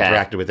anyone who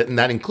interacted with it. And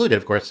that included,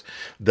 of course,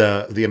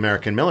 the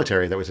American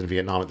military that was in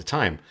Vietnam at the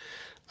time.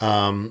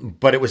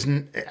 But it was,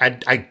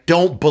 I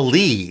don't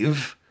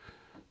believe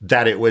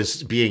that it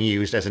was being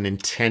used as an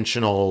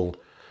intentional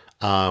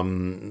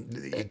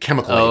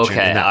chemical agent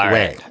in that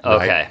way.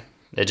 Okay. Right?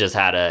 It just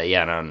had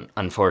an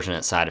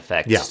unfortunate side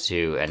effect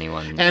to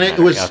anyone. And it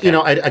was,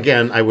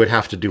 I would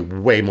have to do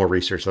way more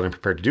research than I'm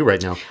prepared to do right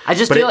now. I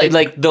just feel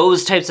like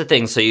those types of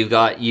things. So you've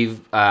got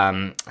you've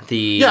got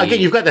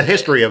the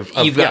history of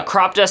you've got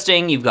crop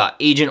dusting, you've got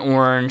Agent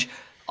Orange,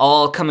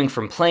 all coming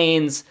from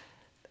planes.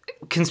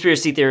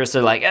 Conspiracy theorists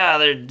are like,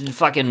 there's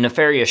fucking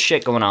nefarious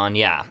shit going on.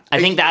 Yeah,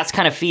 I think that's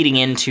kind of feeding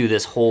into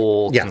this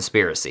whole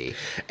conspiracy.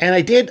 And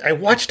I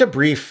watched a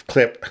brief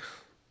clip,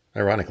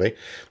 ironically,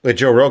 with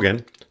Joe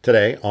Rogan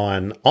today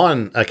on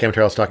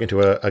Chemtrails, talking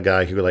to a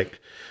guy who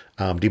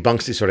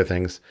debunks these sort of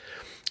things.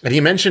 And he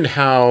mentioned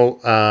how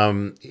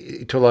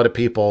to a lot of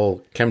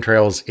people,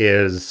 chemtrails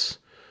is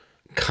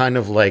kind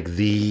of like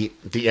the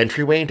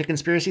entryway into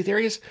conspiracy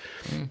theories,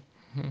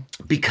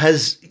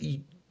 because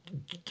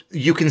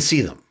you can see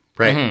them,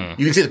 right?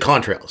 Mm-hmm. You can see the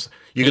contrails.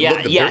 You can look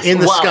at them. They're in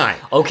the sky.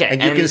 Okay.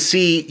 And you can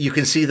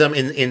see them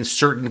in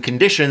certain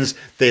conditions.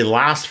 They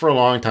last for a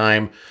long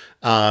time.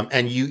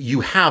 And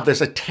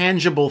there's a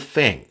tangible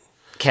thing.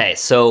 Okay,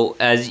 so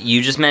as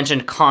you just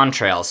mentioned,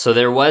 contrails. So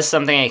there was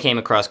something I came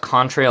across,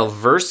 contrail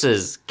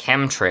versus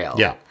chemtrail.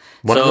 Yeah.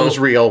 One of them's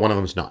real, one of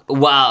them's not.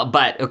 Well,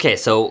 but, okay,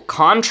 so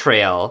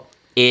contrail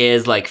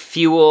is like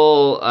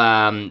fuel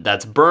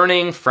that's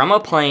burning from a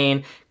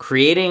plane,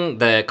 creating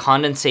the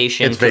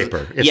condensation. It's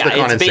vapor. It's the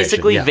condensation. It's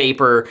basically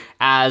vapor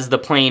as the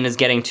plane is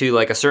getting to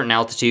like a certain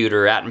altitude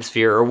or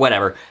atmosphere or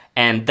whatever.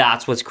 And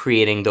that's what's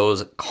creating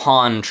those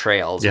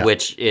contrails,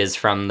 which is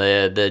from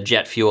the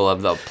jet fuel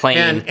of the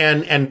plane.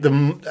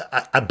 And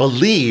I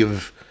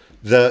believe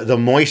the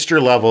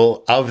moisture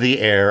level of the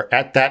air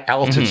at that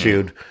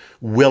altitude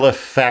will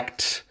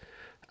affect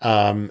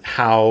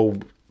how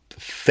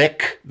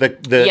thick the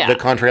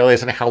contrail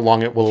is and how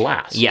long it will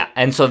last. Yeah,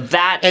 and so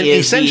that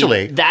is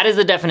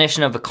the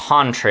definition of a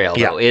contrail,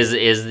 though,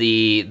 is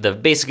the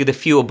basically the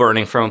fuel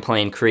burning from a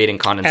plane creating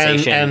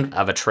condensation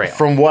of a trail.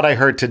 From what I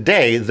heard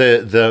today,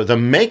 the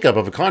makeup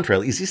of a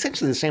contrail is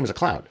essentially the same as a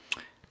cloud.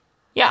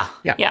 Yeah.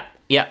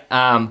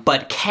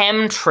 But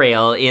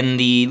chemtrail, in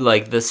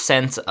the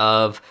sense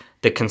of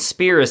the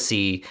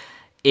conspiracy,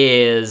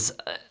 is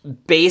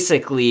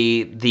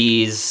basically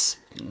these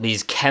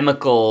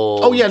chemical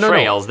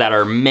trails that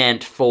are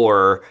meant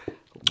for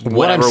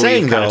what I'm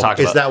saying, though,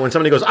 is that when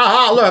somebody goes,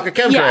 aha, look, a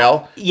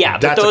chemtrail. Yeah,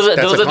 but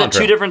those are the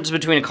two differences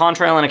between a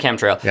contrail and a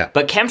chemtrail. Yeah.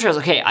 But chemtrails,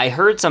 okay, I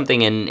heard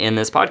something in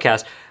this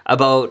podcast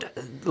about,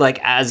 like,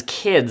 as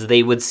kids,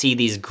 they would see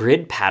these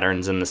grid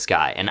patterns in the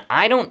sky. And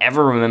I don't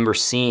ever remember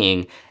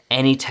seeing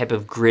any type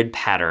of grid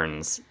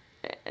patterns.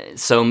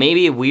 So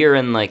maybe we're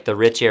in, like, the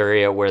rich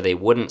area where they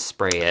wouldn't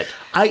spray it.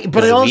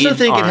 But I also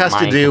think it has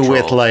to do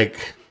with,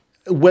 like,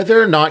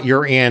 whether or not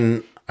you're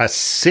in a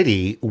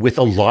city with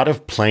a lot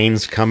of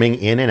planes coming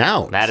in and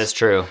out. That is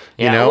true.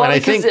 Yeah, you know, well, and I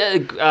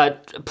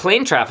think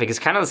plane traffic is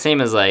kind of the same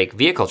as like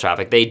vehicle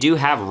traffic. They do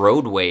have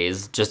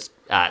roadways, just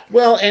and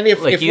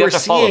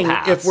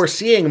if we're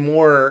seeing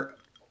more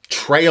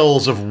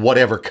trails of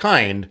whatever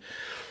kind,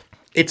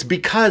 it's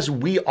because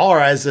we are,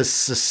 as a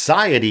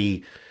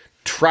society,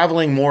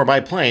 traveling more by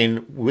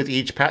plane with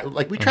each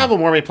we travel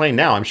more by plane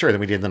now, I'm sure,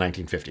 than we did in the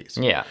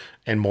 1950s. Yeah.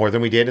 And more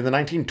than we did in the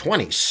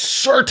 1920s,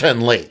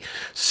 certainly.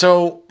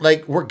 So,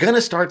 like, we're going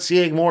to start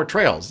seeing more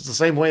trails. It's the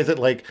same way that,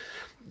 like,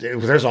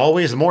 there's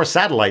always more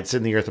satellites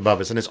in the earth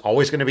above us, and it's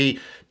always going to be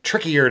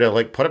trickier to,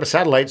 like, put up a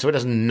satellite so it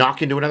doesn't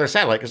knock into another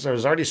satellite, because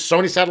there's already so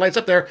many satellites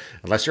up there,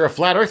 unless you're a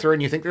flat earther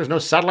and you think there's no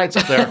satellites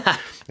up there.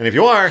 And if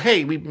you are,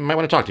 hey, we might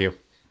want to talk to you.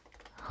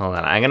 Hold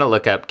on, I'm going to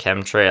look up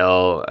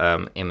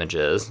chemtrail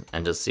images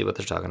and just see what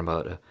they're talking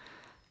about.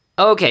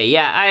 Okay,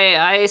 yeah,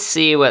 I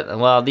see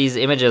these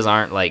images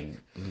aren't, like,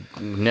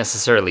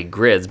 necessarily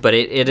grids, but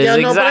it is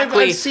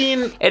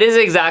it is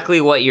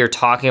exactly what you're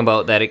talking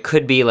about, that it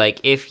could be like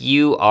if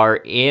you are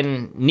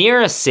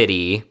near a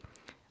city,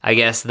 I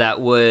guess,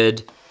 that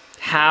would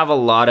have a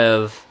lot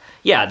of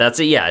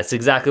it's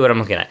exactly what I'm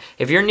looking at.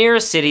 If you're near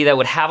a city that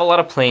would have a lot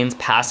of planes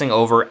passing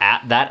over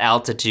at that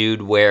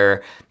altitude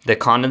where the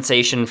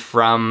condensation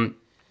from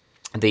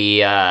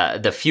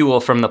the fuel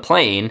from the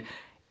plane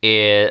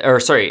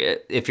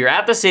if you're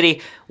at the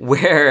city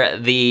where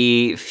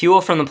the fuel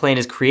from the plane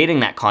is creating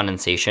that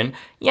condensation,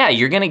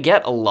 you're going to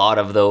get a lot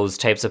of those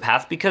types of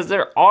paths, because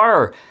there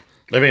are...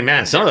 I mean,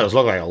 man, some of those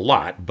look like a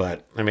lot,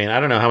 but, I mean, I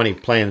don't know how many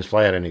planes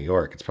fly out of New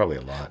York. It's probably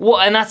a lot. Well,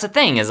 and that's the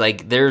thing, is,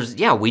 like,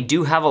 we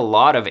do have a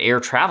lot of air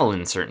travel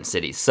in certain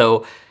cities,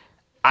 so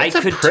I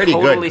could pretty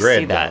totally good grid,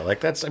 see that. Though.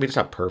 Like, it's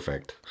not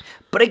perfect.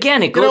 But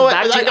again, it goes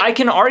back to, I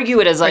can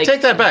argue it as like... I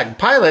take that back.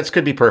 Pilots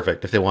could be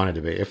perfect if they wanted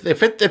to be. If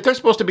they're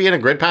supposed to be in a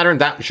grid pattern,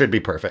 that should be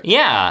perfect.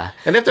 Yeah.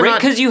 And if they're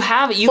not, because you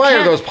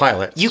fire those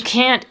pilots. You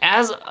can't,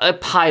 as a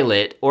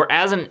pilot or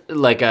as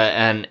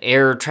an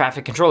air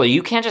traffic controller,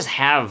 you can't just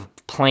have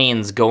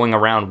planes going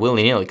around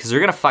willy-nilly, because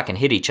they're going to fucking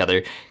hit each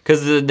other,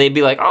 because they'd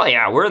be like, oh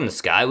yeah, we're in the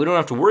sky, we don't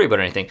have to worry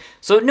about anything.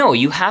 So no,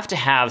 you have to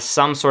have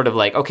some sort of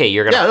like, okay,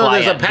 you're going to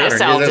fly at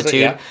this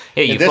altitude,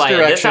 you fly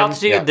at this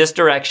altitude, this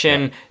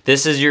direction,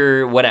 this is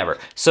your whatever.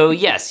 So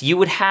yes, you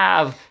would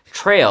have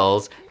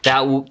trails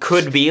that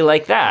could be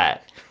like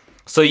that,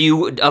 so you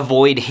would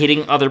avoid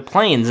hitting other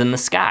planes in the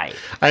sky.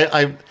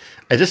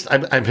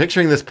 I'm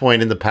picturing this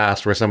point in the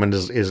past where someone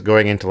is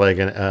going into like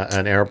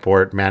an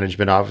airport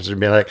management officer and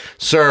be like,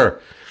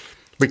 sir,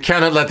 we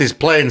cannot let these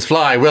planes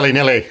fly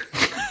willy-nilly.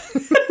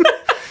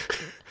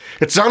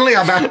 It's only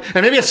about,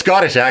 and maybe a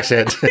Scottish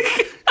accent.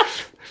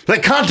 They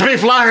can't be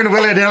flying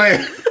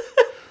willy-nilly.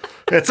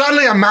 It's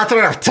only a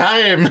matter of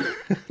time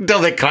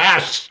until they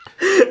crash.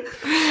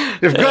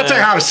 You've got to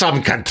have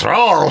some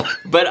control.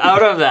 But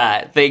out of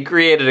that, they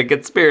created a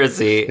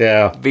conspiracy.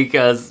 Yeah.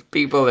 Because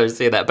people are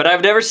seeing that. But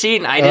I've never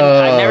seen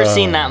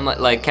that much,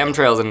 like,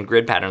 chemtrails and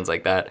grid patterns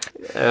like that.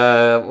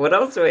 What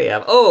else do we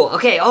have?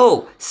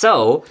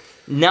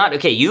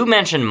 You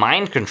mentioned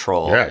mind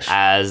control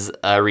as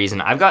a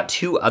reason. I've got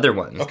two other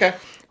ones. Okay.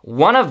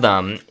 One of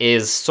them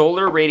is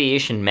solar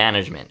radiation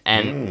management.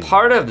 And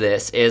part of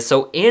this is,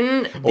 is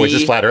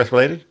this flat earth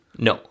related?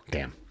 No.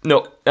 Damn.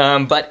 No,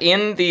 but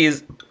in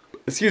these,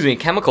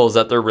 chemicals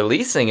that they're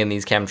releasing in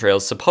these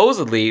chemtrails,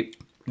 supposedly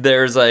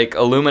there's like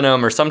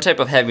aluminum or some type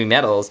of heavy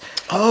metals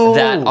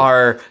that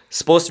are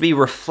supposed to be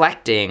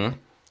reflecting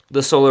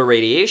the solar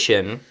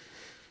radiation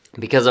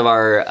because of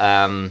our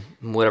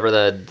whatever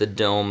the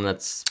dome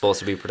that's supposed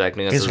to be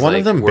protecting us is one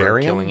of them we're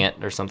barium? killing it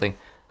or something.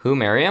 Who,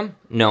 Miriam?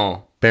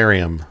 No.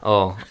 Barium.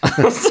 Oh,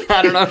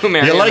 I don't know who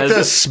Miriam is. You like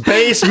the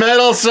space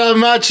metal so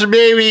much,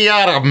 baby? You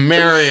oughta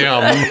marry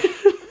him.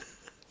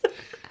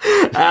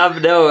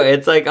 No,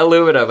 it's like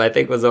aluminum, I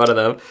think was one of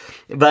them.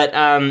 But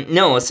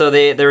no, so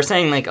they were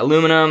saying like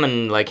aluminum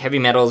and like heavy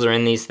metals are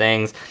in these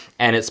things,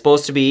 and it's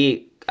supposed to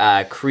be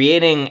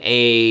creating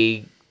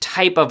a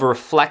type of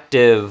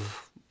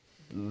reflective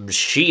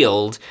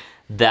shield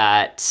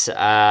that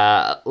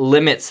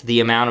limits the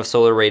amount of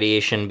solar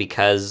radiation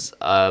because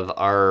of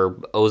our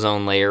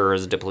ozone layer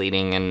is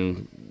depleting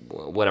and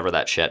whatever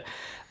that shit.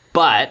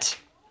 But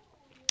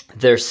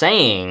they're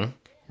saying,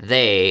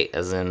 they,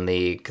 as in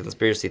the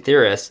conspiracy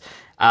theorists,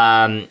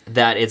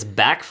 that it's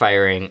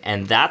backfiring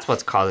and that's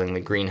what's causing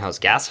the greenhouse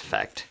gas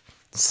effect.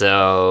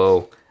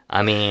 So,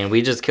 I mean,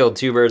 we just killed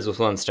 2 birds with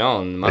 1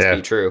 stone. Must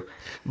be true.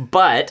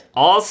 But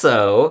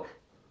also,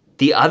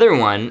 the other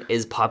one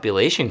is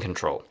population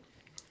control.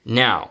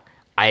 Now,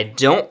 I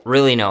don't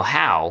really know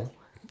how.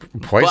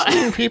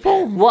 Poisoning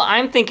people? Well,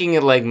 I'm thinking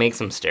it like makes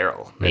them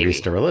sterile. Maybe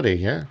sterility,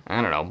 yeah.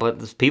 I don't know,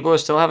 but people are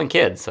still having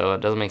kids, so it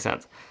doesn't make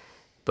sense.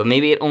 But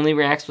maybe it only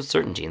reacts with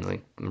certain genes,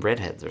 like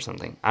redheads or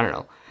something. I don't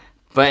know.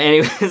 But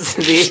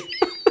anyways,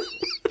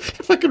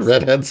 fucking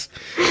redheads.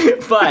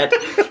 But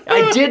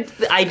I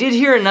did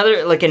hear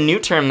another, like a new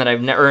term that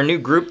or a new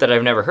group that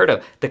I've never heard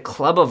of, the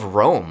Club of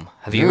Rome.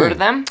 Have you heard of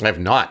them? I have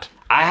not.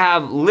 I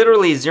have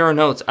literally 0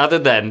 notes other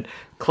than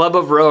Club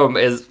of Rome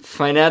is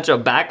financial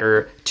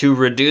backer to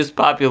reduce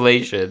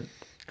population.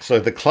 So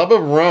the Club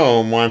of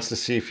Rome wants to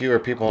see fewer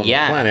people on the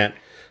planet.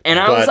 And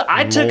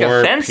I took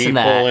offense to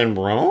that. People in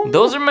Rome?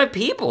 Those are my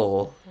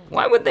people.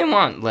 Why would they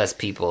want less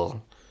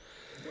people?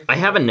 I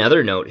have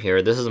another note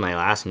here. This is my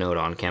last note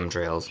on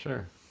chemtrails.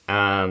 Sure.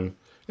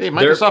 Hey,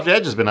 Microsoft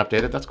Edge has been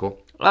updated. That's cool.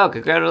 Oh,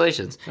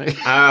 congratulations.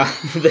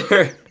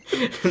 They're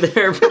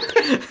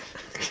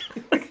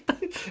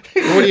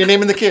What are you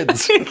naming the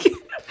kids?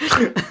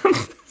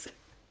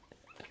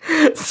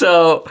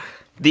 So,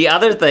 the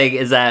other thing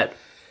is that,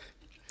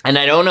 and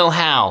I don't know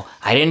how,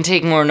 I didn't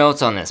take more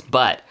notes on this,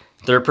 but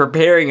they're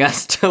preparing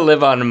us to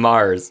live on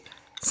Mars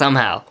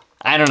somehow.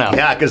 I don't know.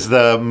 Yeah, because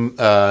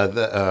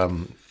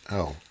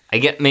I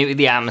get maybe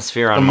the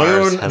atmosphere on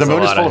Mars. Mars. The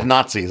moon is full of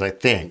Nazis, I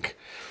think.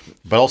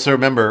 But also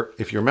remember,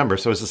 if you remember,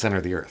 so is the center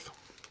of the Earth.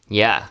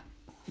 Yeah.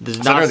 There's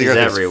The center of Nazis the Earth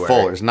everywhere. is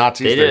full. There's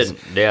Nazis,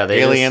 there's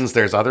aliens,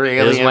 there's other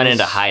aliens. They just went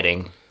into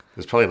hiding.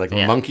 There's probably like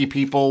monkey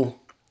people.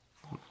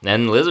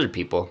 And lizard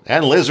people.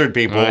 And lizard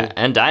people.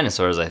 And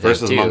dinosaurs, I think,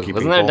 versus too. monkey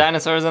Wasn't people. there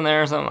dinosaurs in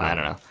there or something? I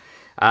don't know.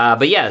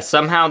 But yeah,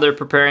 somehow they're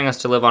preparing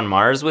us to live on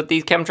Mars with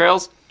these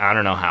chemtrails. I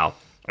don't know how.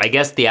 I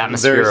guess the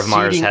atmosphere of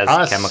Mars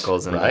has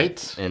chemicals in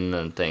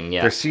the thing.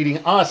 Yeah, they're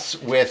seeding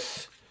us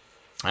with.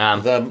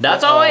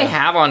 That's all I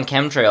have on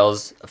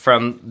chemtrails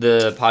from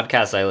the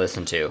podcast I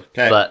listen to.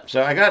 Okay, but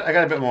so I got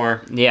a bit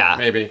more. Yeah,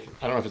 maybe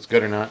I don't know if it's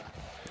good or not.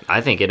 I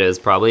think it is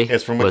probably.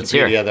 It's from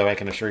Wikipedia, though. I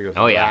can assure you of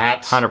that. Oh yeah,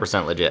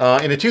 100% legit.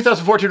 In a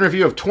 2014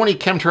 review of 20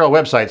 chemtrail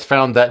websites,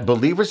 found that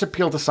believers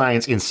appeal to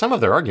science in some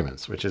of their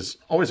arguments, which is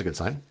always a good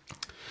sign,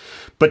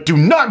 but do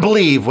not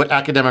believe what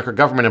academic or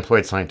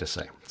government-employed scientists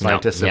say.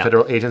 Scientists and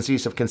federal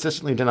agencies have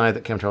consistently denied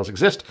that chemtrails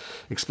exist,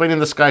 explaining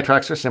the sky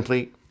tracks are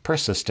simply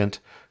persistent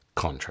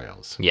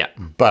contrails. Yeah.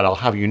 But I'll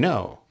have you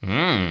know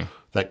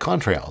that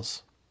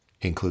contrails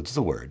includes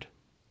the word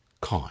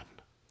con.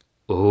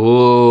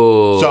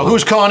 Ooh. So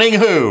who's conning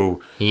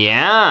who?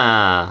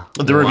 Yeah.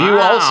 The review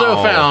also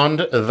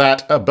found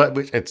that, but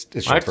it's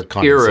short for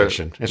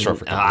condensation. It's short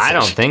for condensation. I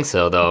don't think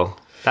so, though.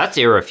 That's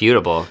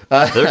irrefutable.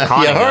 They're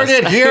conning You heard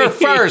it here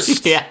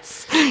first.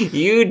 Yes,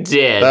 you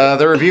did.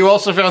 The review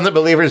also found that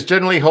believers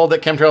generally hold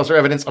that chemtrails are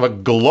evidence of a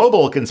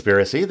global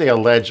conspiracy. They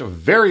allege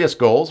various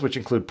goals, which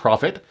include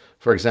profit,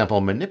 for example,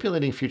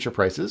 manipulating future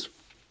prices,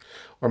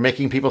 or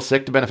making people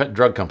sick to benefit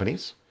drug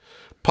companies,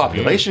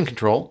 population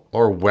control,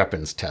 or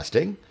weapons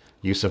testing,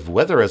 use of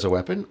weather as a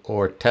weapon,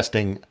 or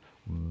testing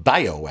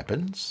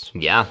bioweapons.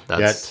 Yeah,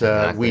 that's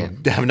Yet, we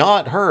have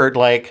not heard,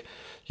 like,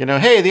 you know,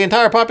 hey, the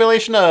entire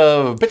population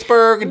of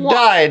Pittsburgh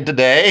died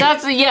today.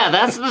 That's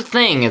the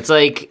thing. It's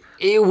like,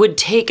 it would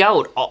take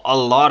out a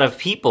lot of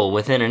people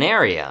within an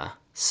area.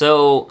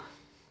 So,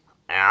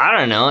 I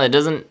don't know. It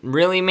doesn't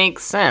really make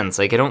sense.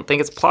 Like, I don't think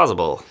it's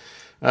plausible.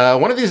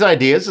 One of these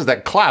ideas is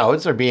that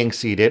clouds are being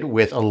seeded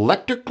with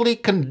electrically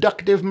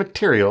conductive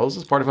materials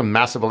as part of a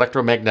massive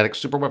electromagnetic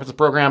superweapons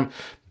program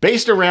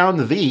based around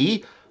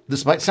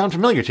this might sound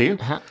familiar to you,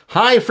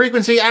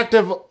 High-Frequency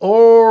Active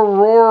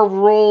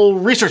Auroral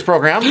Research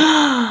Program,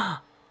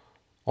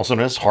 also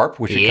known as HAARP,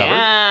 which we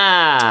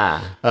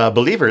covered.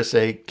 Believers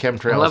say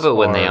chemtrails I love it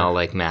when they all,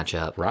 like, match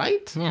up.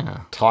 Right?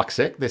 Yeah.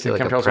 Toxic. They say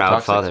like chemtrails a proud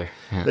are toxic. father.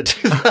 Yeah. The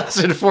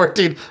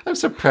 2014, I'm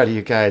so proud of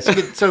you guys.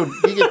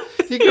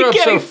 You grow up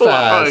so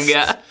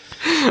fast.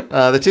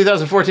 The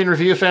 2014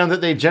 review found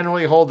that they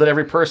generally hold that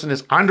every person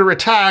is under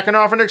attack and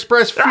often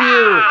express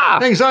fear,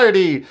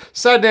 anxiety,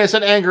 sadness,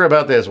 and anger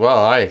about this. Well,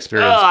 I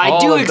experience I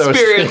do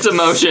experience things.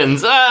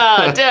 emotions.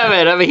 Damn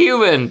it, I'm a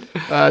human.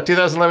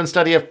 2011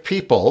 study of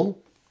people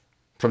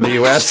from the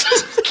U.S.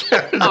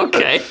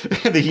 Okay.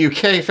 The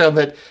UK found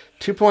that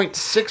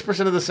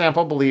 2.6% of the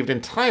sample believed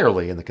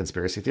entirely in the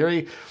conspiracy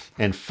theory,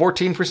 and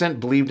 14%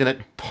 believed in it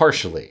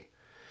partially.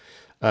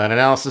 An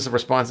analysis of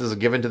responses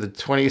given to the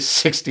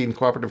 2016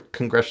 Cooperative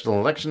Congressional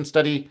Election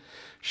Study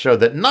showed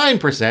that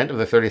 9% of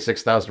the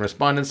 36,000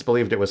 respondents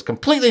believed it was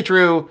completely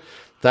true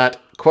that,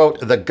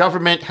 quote, the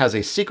government has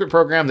a secret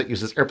program that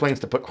uses airplanes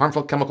to put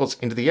harmful chemicals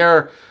into the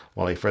air,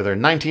 while a further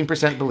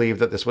 19%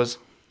 believed that this was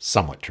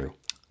somewhat true.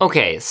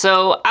 Okay,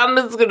 so I'm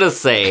just gonna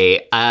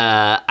say,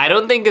 I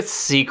don't think it's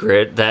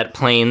secret that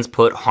planes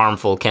put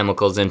harmful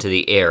chemicals into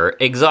the air.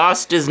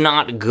 Exhaust is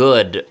not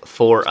good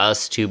for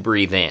us to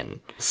breathe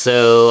in.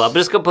 So I'm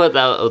just gonna put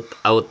that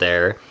out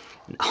there.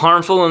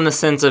 Harmful in the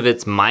sense of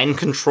it's mind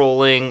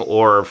controlling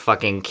or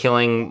fucking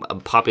killing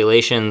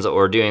populations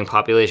or doing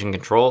population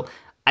control.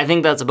 I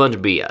think that's a bunch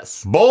of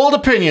BS. Bold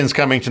opinions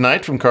coming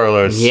tonight from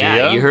Carlos.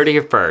 Yeah, you heard it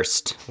here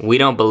first. We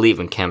don't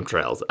believe in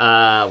chemtrails.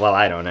 Well,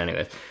 I don't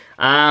anyways.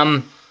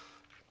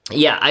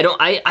 Yeah,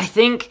 I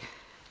think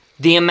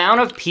the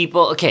amount of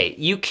people, okay,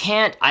 you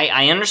can't,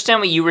 I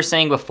understand what you were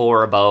saying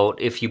before about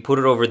if you put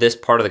it over this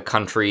part of the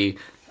country,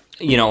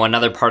 you know,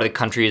 another part of the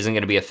country isn't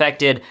going to be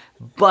affected,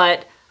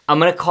 but I'm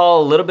going to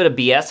call a little bit of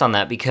BS on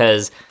that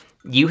because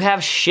you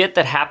have shit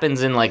that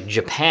happens in like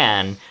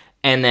Japan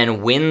and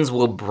then winds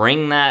will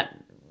bring that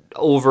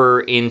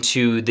over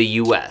into the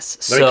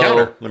US.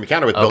 Let me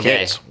counter with Bill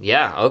Gates.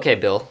 Yeah, okay,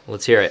 Bill,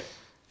 let's hear it.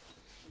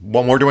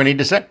 What more do I need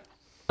to say?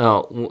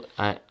 Oh,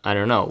 I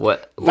don't know.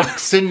 What?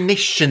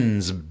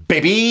 Vaccinations,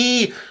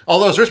 baby.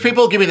 All those rich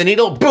people, give me the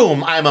needle.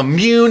 Boom, I'm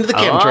immune to the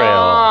chemtrail.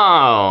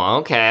 Oh,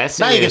 okay. I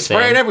see now you can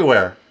spray it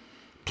everywhere.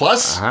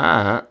 Plus,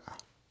 Uh-huh.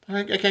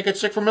 I can't get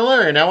sick from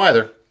malaria now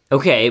either.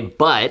 Okay,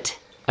 but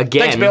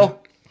again, Thanks,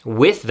 Bill.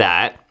 With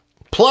that.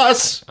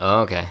 Plus.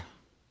 Oh, okay.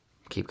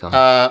 Keep going.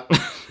 I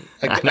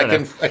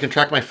can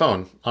track my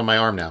phone on my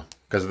arm now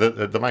because the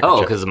microchip.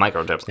 Oh, because the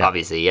microchips, yeah.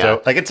 Obviously, yeah.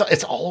 So like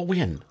it's all a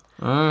win.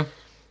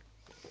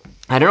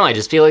 I don't know. I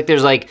just feel like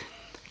there's like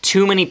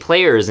too many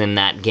players in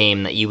that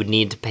game that you would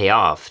need to pay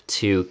off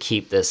to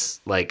keep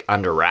this like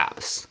under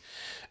wraps.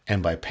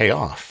 And by pay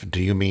off,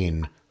 do you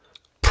mean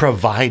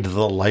provide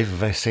the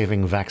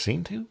life-saving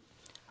vaccine to?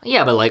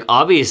 Yeah, but like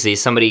obviously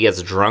somebody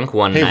gets drunk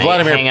one night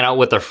Vladimir, hanging out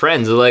with their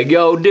friends. They're like,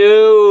 yo,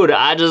 dude,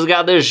 I just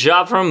got this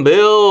shot from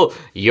Bill.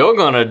 You're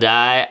gonna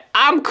die.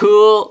 I'm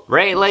cool,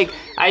 right? Like,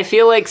 I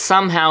feel like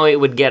somehow it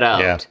would get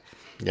out.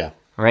 Yeah.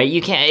 Right?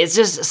 You can't, it's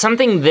just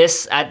something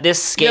at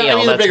this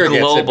scale that's bigger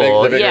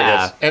global. The bigger it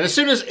gets. And as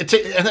soon as,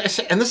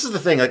 and this is the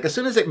thing, like as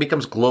soon as it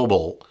becomes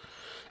global,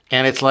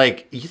 and it's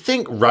like, you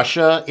think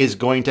Russia is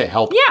going to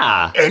help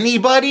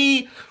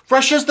anybody?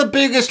 Russia's the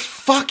biggest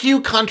fuck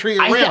you country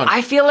around.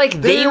 I feel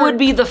like they would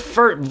be the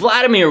first,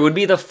 Vladimir would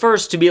be the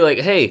first to be like,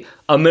 hey,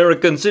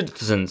 American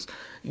citizens,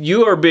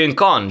 you are being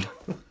conned.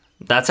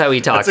 That's how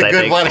he talks, That's a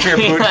good Vladimir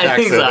Putin accent. I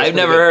think so. I've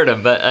never heard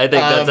him, but I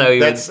think that's how he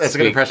would That's a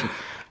good impression.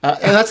 And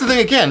that's the thing,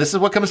 again, this is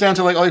what comes down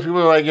to, like, all these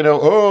people are like, you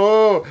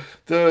know,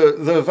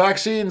 the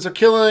vaccines are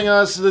killing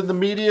us, the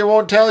media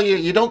won't tell you.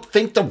 You don't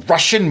think the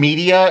Russian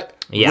media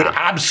would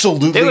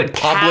absolutely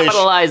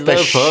publish the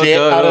shit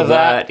out of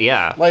that?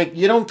 Yeah. Like,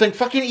 you don't think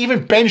fucking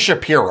even Ben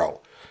Shapiro.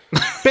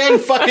 Ben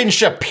fucking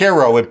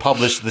Shapiro would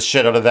publish the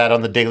shit out of that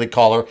on the Daily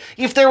Caller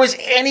if there was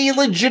any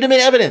legitimate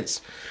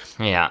evidence.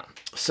 Yeah.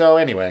 So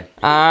anyway.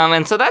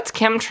 And so that's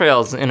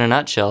chemtrails in a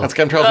nutshell. That's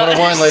Chemtrails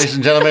 101, ladies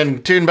and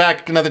gentlemen. Tune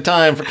back another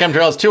time for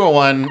Chemtrails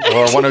 201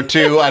 or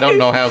 102. I don't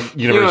know how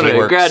university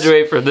works.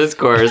 Graduate for this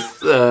course.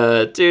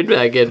 Tune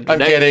back in. I'm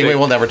kidding. We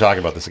will never talk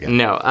about this again.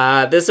 No.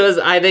 I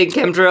think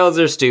chemtrails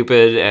are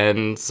stupid,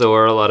 and so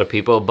are a lot of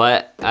people.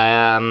 But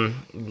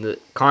the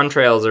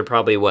contrails are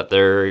probably what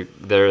they're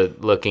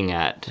looking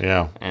at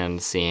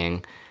and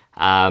seeing.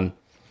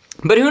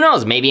 But who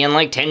knows? Maybe in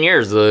like 10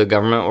 years, the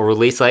government will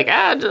release like,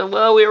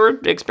 we were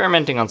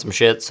experimenting on some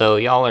shit, so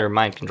y'all are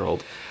mind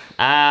controlled.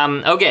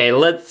 Okay,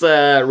 let's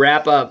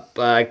wrap up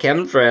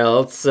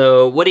chemtrails.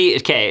 So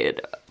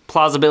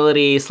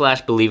plausibility /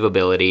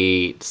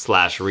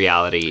 believability /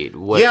 reality.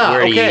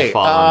 Where do you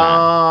fall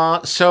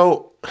on that?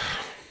 So,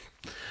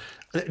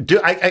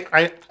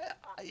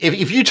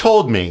 if you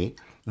told me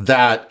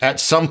that at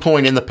some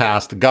point in the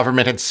past, the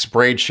government had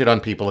sprayed shit on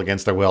people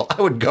against their will,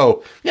 I would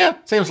go, yeah,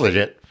 seems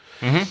legit.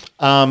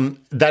 Mm-hmm.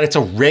 That it's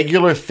a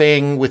regular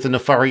thing with a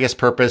nefarious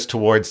purpose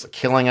towards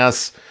killing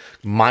us,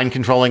 mind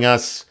controlling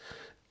us,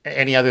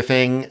 any other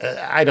thing,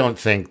 I don't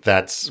think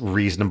that's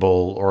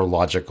reasonable or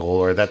logical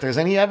or that there's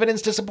any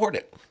evidence to support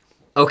it.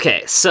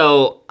 Okay,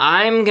 so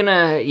I'm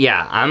gonna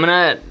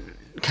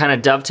kind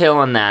of dovetail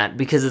on that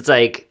because it's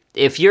like,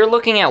 if you're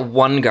looking at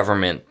one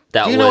government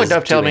that was... Do you know what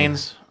dovetail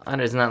means?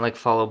 Isn't that like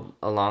follow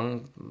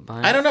along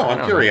behind? I don't know.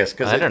 I'm curious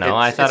because I don't know.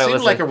 I thought it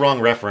was like a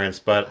wrong reference,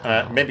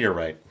 but maybe you're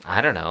right.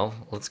 I don't know.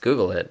 Let's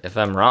Google it. If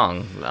I'm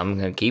wrong, I'm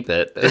gonna keep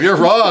it. If you're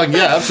wrong,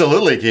 yeah,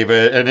 absolutely keep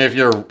it. And if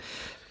you're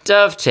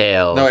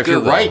dovetail, no, if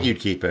Google. you're right, you'd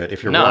keep it.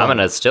 If you're no, wrong, I'm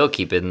gonna still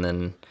keep it and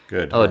then.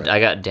 Good. Oh, right. I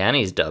got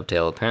Danny's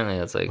dovetail. Apparently,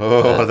 that's like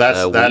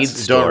that's weed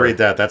store. Don't read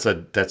that. That's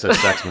a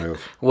sex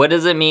move. What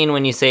does it mean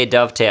when you say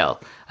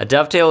dovetail? A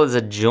dovetail is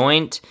a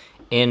joint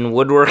in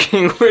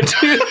woodworking where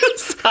two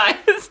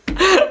sides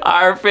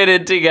are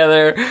fitted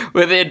together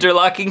with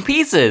interlocking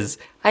pieces.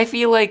 I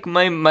feel like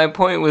my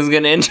point was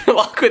going to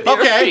interlock with your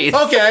piece.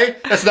 Okay.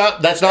 That's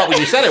not what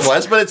you said it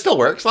was, but it still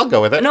works. I'll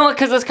go with it. No,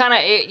 because it's kind of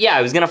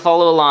I was going to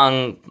follow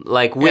along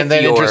like with and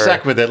then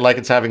intersect with it like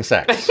it's having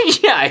sex.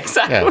 Yeah,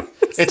 exactly. Yeah.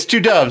 It's two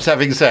doves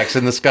having sex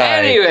in the sky.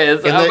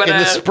 Anyways, in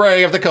the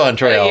spray of the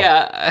contrail.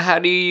 Yeah, how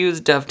do you use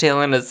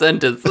dovetail in a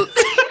sentence?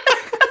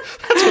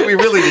 That's what we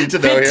really need to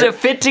know here. To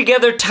fit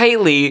together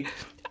tightly,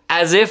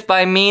 as if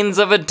by means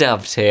of a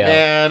dovetail.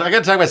 And I got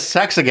to talk about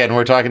sex again. When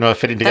we're talking about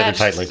fitting together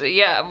tightly.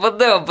 Yeah,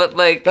 but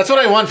like that's what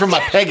I want from my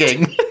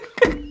pegging.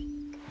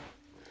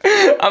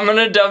 I'm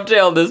gonna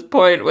dovetail this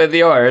point with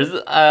yours.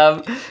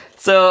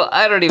 So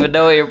I don't even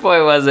know what your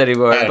point was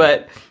anymore.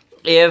 But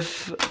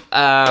if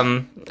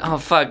oh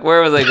fuck,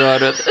 where was I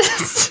going with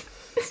this?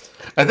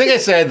 I think I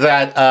said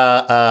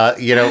that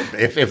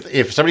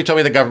if somebody told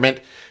me the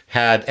government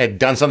had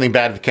done something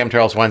bad with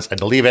chemtrails once, I'd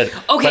believe it.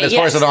 Okay, but as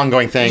far as an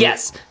ongoing thing,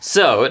 yes.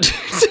 So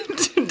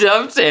to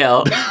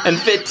dovetail and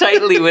fit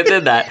tightly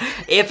within that,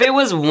 if it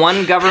was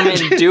one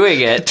government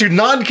doing it, to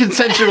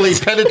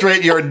non-consensually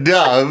penetrate your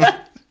dove.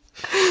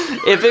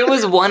 If it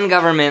was one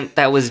government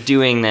that was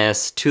doing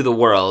this to the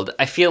world,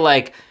 I feel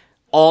like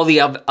all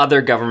the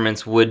other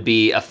governments would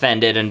be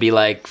offended and be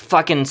like,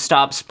 fucking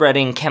stop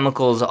spreading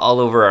chemicals all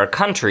over our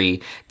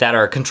country that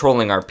are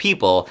controlling our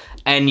people,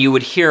 and you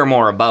would hear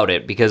more about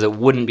it because it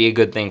wouldn't be a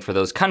good thing for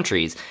those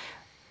countries.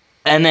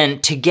 And then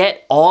to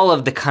get all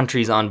of the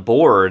countries on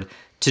board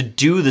to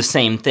do the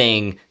same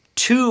thing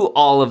to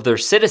all of their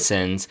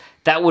citizens,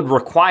 that would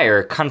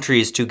require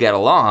countries to get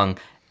along.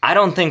 I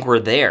don't think we're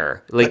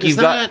there. Like, Is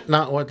that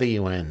not what the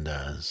UN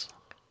does?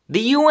 The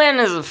UN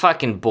is a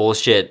fucking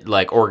bullshit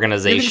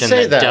organization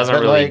that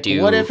doesn't really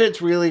do. What if it's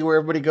really where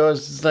everybody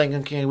goes? It's like,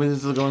 okay,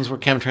 this is the ones we're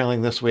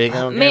chemtrailing this week.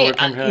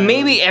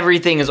 Maybe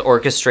everything is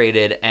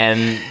orchestrated,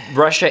 and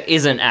Russia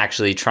isn't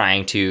actually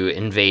trying to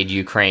invade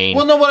Ukraine.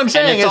 Well, no, what I'm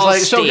saying is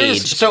like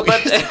staged.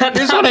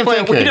 Here's what I'm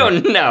thinking. We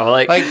don't know.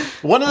 Like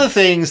one of the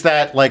things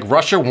that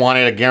Russia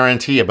wanted a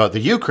guarantee about the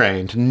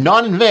Ukraine to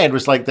not invade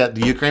was that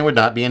the Ukraine would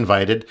not be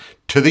invited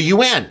to the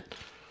UN.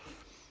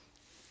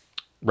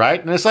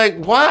 Right? And it's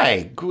like,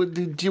 why?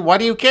 Why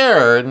do you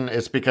care? And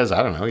it's because,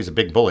 I don't know, he's a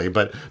big bully,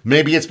 but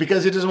maybe it's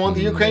because he doesn't want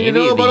the Ukraine to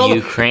know about all the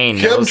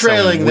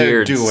chemtrailing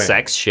they're doing.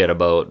 Sex shit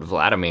about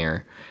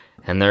Vladimir,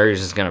 and they're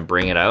just going to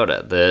bring it out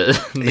at the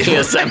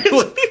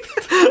assembly.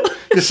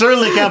 You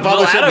certainly can't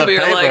publish it in the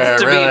paper. Vladimir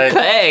likes to be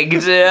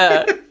pegged,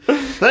 yeah.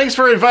 Thanks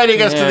for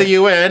inviting us to the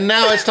UN.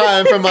 Now it's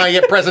time for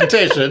my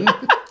presentation.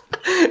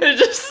 It's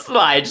just a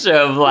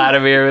slideshow of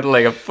Vladimir with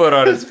a foot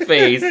on his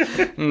face,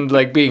 and,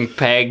 being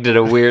pegged at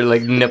a weird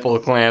nipple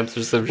clamps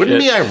or some shit.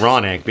 Wouldn't it be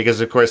ironic? Because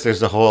of course there's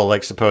the whole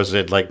supposed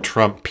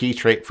Trump P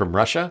trait from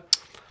Russia.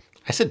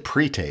 I said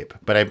pre-tape,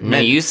 but I meant... No,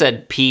 you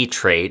said P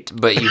trait,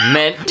 but you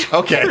meant...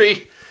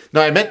 Okay.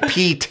 No, I meant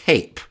P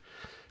tape.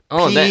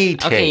 Oh,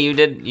 okay, you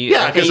did.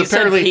 Because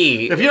apparently,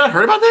 P. Have you not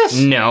heard about this?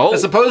 No.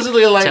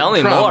 Supposedly, tell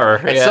me Trump, more.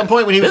 At some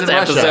point when he was in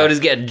Russia, this episode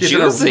is getting juicy.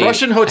 He was in a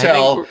Russian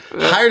hotel,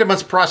 hired a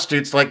bunch of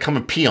prostitutes to come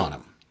and pee on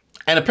him.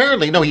 And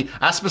apparently, he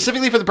asked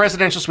specifically for the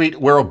presidential suite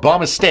where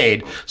Obama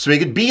stayed, so he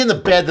could be in the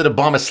bed that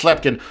Obama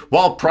slept in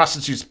while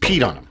prostitutes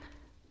peed on him.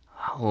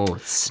 Oh,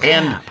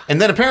 snap. And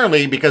then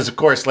apparently, because of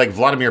course,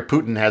 Vladimir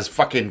Putin has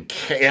fucking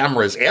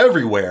cameras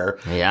everywhere,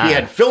 he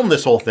had filmed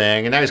this whole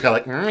thing, and now he's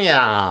got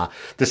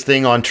this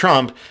thing on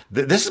Trump.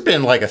 This has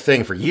been a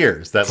thing for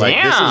years. That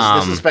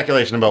this is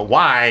speculation about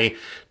why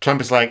Trump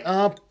is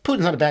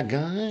Putin's not a bad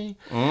guy.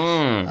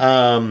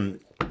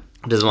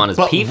 Doesn't want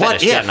his pee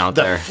fetish getting out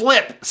there. The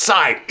flip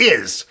side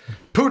is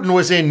Putin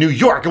was in New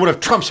York at one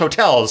of Trump's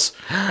hotels,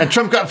 and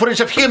Trump got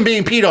footage of him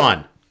being peed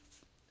on.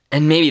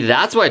 And maybe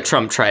that's why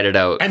Trump tried it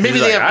out. And maybe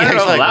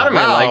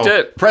Vladimir liked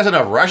it.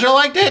 President of Russia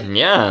liked it?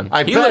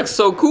 Yeah. He looks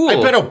so cool. I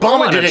bet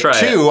Obama did it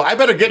too. I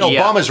better get in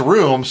Obama's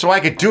room so I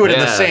could do it in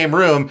the same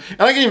room.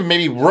 And I can even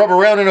maybe rub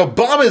around in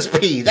Obama's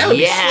pee. That would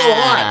be so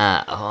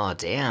hot. Oh,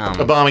 damn.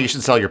 Obama, you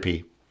should sell your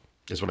pee,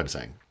 is what I'm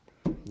saying.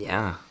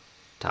 Yeah.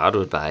 Todd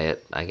would buy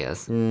it, I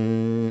guess.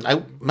 I'm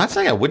not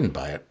saying I wouldn't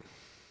buy it.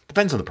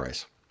 Depends on the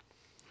price.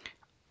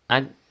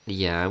 I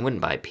wouldn't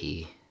buy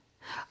pee.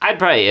 I'd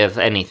probably, if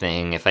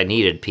anything, if I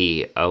needed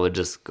pee, I would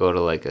just go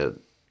to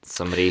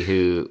somebody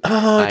who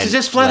to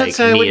just flat out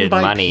say I wouldn't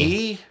buy money.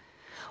 pee?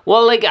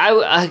 Well,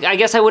 I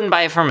guess I wouldn't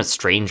buy it from a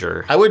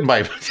stranger. I wouldn't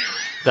buy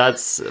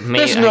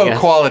There's no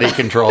quality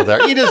control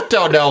there. You just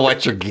don't know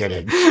what you're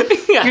getting.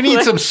 Yeah, you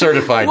need some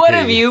certified What pee.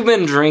 have you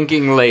been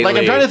drinking lately? Like,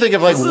 I'm trying to think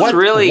of, like, what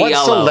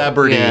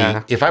celebrity,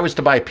 yeah. if I was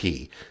to buy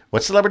pee,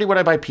 what celebrity would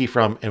I buy pee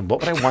from, and what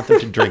would I want them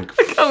to drink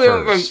first? We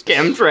went from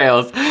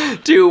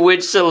chemtrails to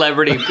which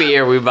celebrity pee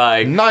are we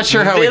buying? Not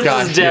sure how we got here.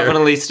 This is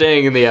definitely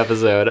staying in the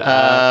episode.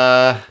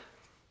 I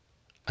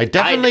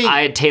definitely...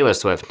 I had Taylor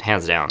Swift,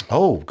 hands down.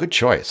 Oh, good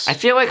choice. I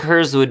feel like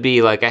hers would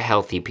be like a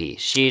healthy pee.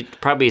 She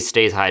probably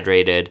stays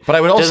hydrated. But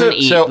I would also...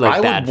 eat, so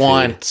like, I would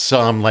want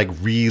some, like,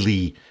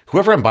 really...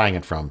 Whoever I'm buying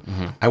it from,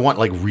 I want,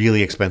 like,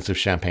 really expensive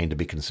champagne to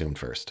be consumed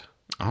first.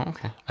 Oh,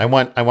 okay. I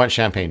want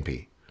champagne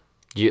pee.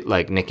 You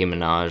like Nicki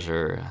Minaj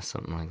or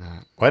something like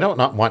that? Well, I don't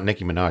not want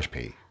Nicki Minaj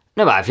pee.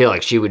 No, but I feel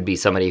like she would be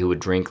somebody who would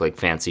drink like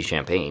fancy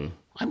champagne.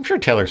 I'm sure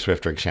Taylor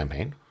Swift drinks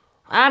champagne.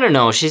 I don't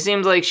know. She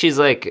seems like she's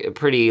like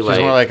pretty She's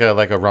more like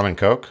a rum and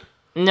coke.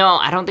 No,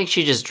 I don't think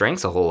she just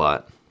drinks a whole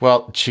lot.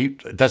 Well,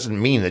 it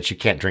doesn't mean that she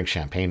can't drink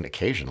champagne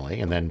occasionally,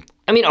 and then.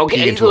 I mean,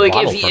 okay, like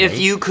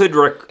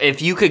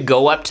if you could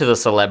go up to the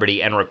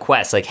celebrity and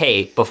request, like,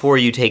 hey, before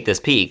you take this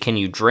pee, can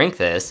you drink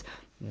this?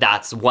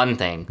 That's one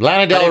thing.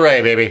 Lana Del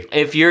Rey, baby.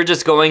 If you're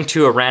just going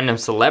to a random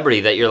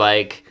celebrity that you're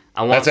like,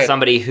 I want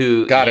somebody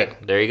who got it.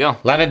 There you go.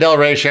 Lana Del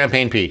Rey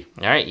champagne pee.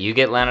 All right, you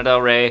get Lana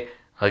Del Rey.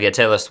 I'll get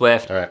Taylor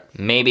Swift. All right.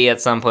 Maybe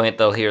at some point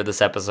they'll hear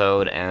this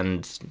episode,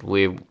 and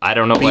I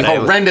don't know what I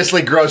would...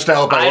 horrendously grossed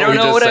out by what we just said. I don't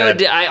know what I would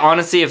do. I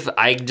honestly, if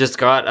I just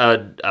got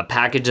a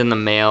package in the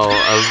mail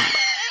of...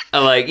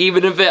 Like,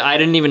 even if I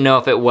didn't even know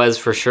if it was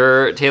for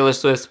sure Taylor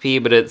Swift's pee,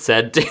 but it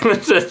said Taylor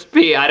Swift's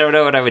pee, I don't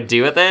know what I would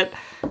do with it.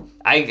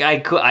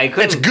 I couldn't.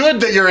 It's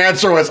good that your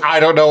answer was, I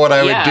don't know what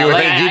I would do with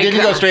it. You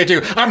didn't go straight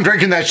to, I'm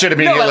drinking that shit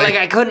immediately. No, but, like,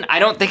 I couldn't, I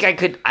don't think I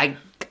could, I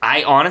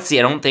honestly,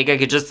 I don't think I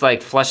could just,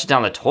 like, flush it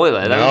down the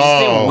toilet. That would just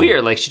seem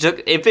weird. Like,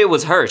 if it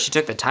was her, she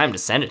took the time to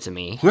send it to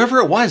me. Whoever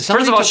it was,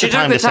 somebody took the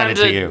time to send it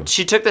to you.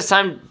 She took this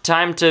time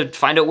to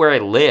find out where I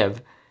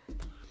live.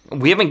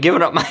 We haven't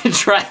given up my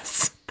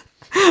address.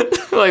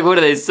 Like, what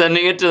are they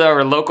sending it to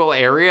our local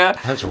area?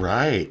 That's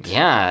right.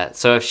 Yeah.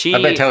 So if she,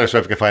 I bet Taylor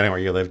Swift could find out where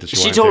you lived.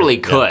 She totally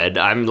could.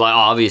 Yeah. I'm like,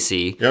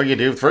 obviously. You know what you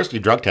do? First, you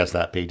drug test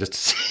that pee just to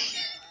see.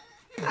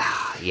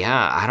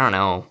 Yeah, I don't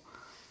know.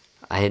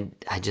 I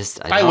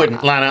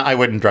wouldn't, Lana. I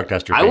wouldn't drug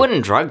test your pee. I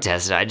wouldn't drug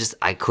test it.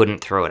 I couldn't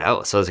throw it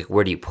out. So I was like,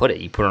 where do you put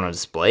it? You put it on a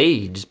display?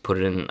 You just put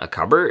it in a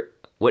cupboard?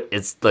 What?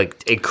 It's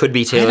like, it could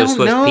be Taylor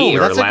Swift's pee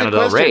or Lana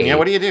Del Rey. Yeah,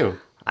 what do you do?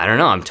 I don't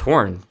know. I'm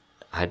torn.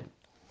 I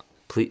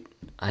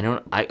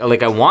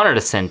want her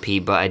to send pee,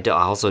 but I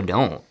also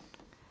don't.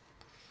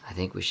 I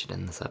think we should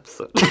end this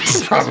episode.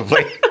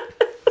 Probably.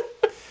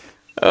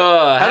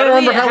 I don't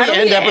remember how we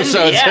end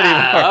episodes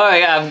anymore. Oh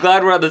yeah, I'm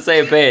glad we're on the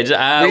same page.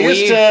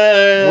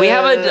 We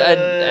have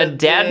a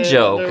dad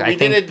joke. I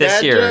think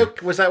this year.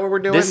 Joke? Was that what we're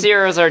doing? This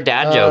year is our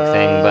dad joke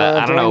thing, but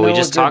I don't know. We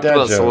just talked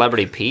about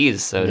celebrity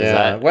peas, so does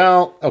that?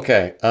 Well,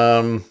 okay.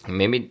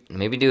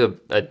 Maybe do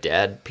a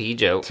dad pee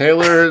joke.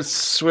 Taylor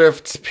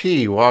Swift's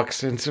pee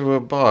walks into a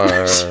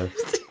bar.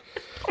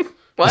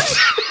 What?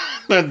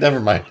 No,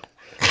 never mind.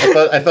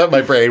 I thought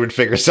my brain would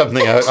figure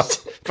something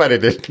out, but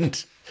it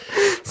didn't.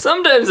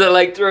 Sometimes I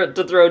like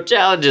to throw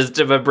challenges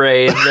to my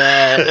brain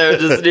that are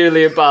just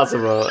nearly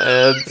impossible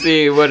and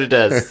see what it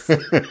does.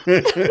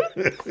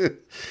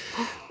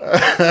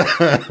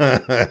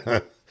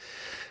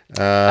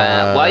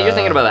 While you're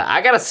thinking about that,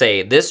 I gotta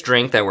say, this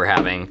drink that we're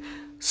having,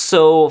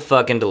 so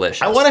fucking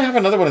delicious. I want to have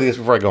another one of these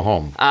before I go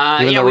home.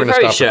 Yeah, we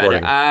probably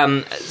should.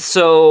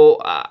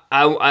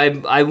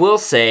 I will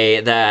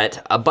say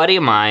that a buddy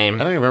of mine... I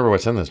don't even remember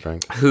what's in this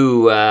drink.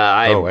 Who,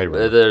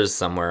 there's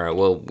somewhere,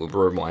 we'll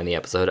rewind the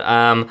episode.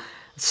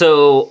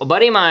 So a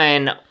buddy of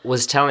mine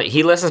was telling...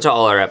 He listens to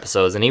all our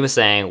episodes, and he was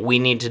saying, we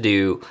need to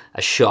do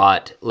a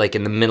shot, like,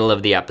 in the middle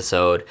of the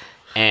episode.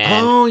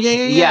 And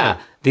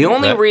yeah. The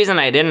only reason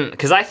I didn't...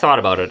 Because I thought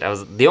about it.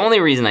 The only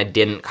reason I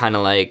didn't kind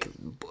of, like...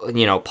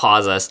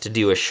 pause us to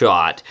do a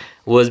shot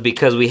was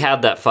because we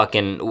had that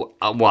fucking,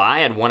 I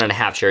had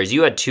 1.5 cherries.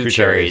 You had two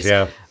cherries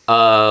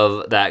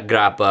of that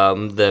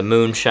grappa, the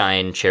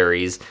moonshine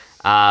cherries.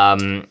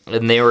 And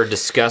they were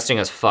disgusting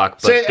as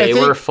fuck, but they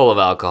were full of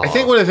alcohol. I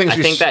think one of the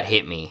things that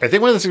hit me. I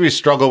think one of the things we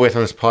struggle with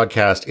on this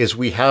podcast is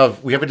we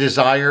have a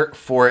desire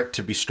for it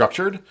to be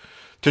structured.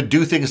 To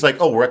do things like,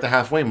 we're at the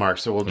halfway mark,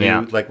 so we'll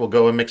do we'll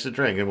go and mix a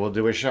drink and we'll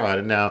do a shot,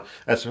 and now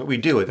that's what we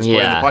do at this point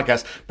in the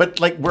podcast. But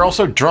like, we're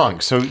also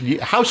drunk, so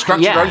how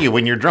structured are you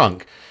when you're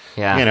drunk?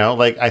 Yeah,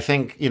 I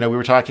think we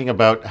were talking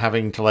about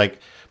having to like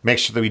make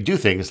sure that we do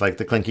things like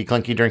the clinky,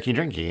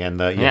 drinky,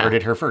 and you heard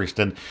it here first.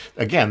 And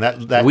again,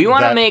 that we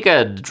want to make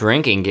a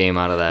drinking game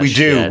out of that. We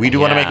do. We do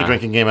want to make a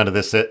drinking game out of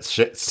this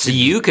shit. So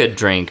you could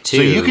drink too.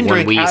 So you can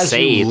drink when we as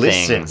say you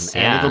listen, things.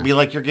 and it'll be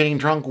like you're getting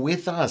drunk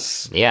with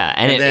us. Yeah,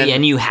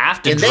 and you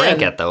have to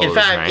drink at those. In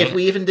fact, if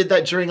we even did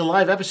that during a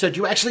live episode,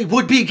 you actually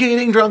would be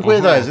getting drunk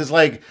with us. It's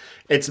like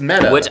it's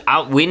meta.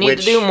 We need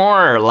to do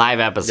more live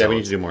episodes. Yeah, we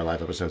need to do more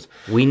live episodes.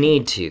 We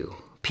need to.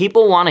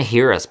 People want to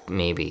hear us,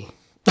 maybe.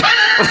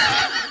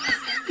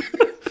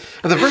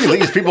 At the very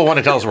least, people want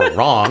to tell us we're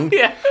wrong.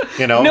 Yeah.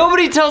 You know?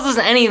 Nobody tells us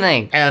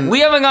anything. And we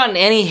haven't gotten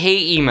any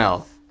hate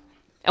email.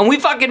 And we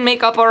fucking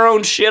make up our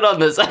own shit on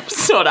this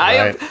episode.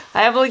 Right.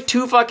 I have like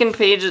 2 fucking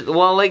pages,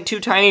 well, like 2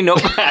 tiny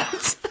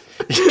notepads.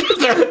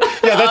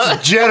 Yeah,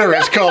 that's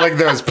generous calling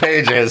those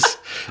pages.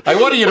 I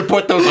wanted you to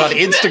put those on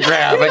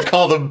Instagram and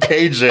call them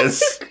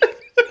pages.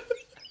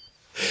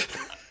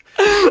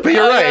 But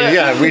you're right.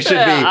 Yeah, we should be.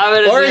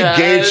 Our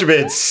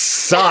engagement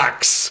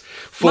sucks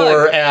for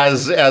Look,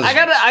 as I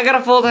got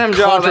a full-time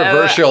job.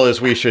 controversial as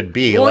we should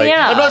be. Well, like,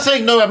 yeah. I'm not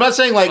saying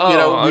like you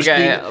know. We should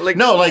okay. be,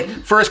 like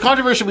for as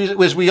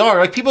controversial as we are,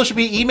 like people should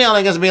be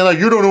emailing us and being like,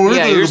 you don't know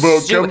anything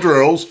about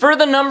chemtrails. For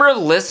the number of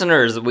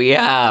listeners we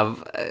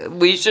have,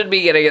 we should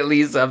be getting at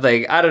least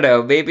something. I don't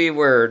know. Maybe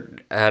we're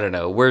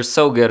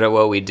so good at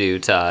what we do,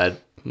 Todd.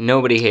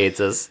 Nobody hates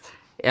us.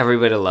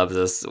 Everybody loves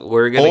us.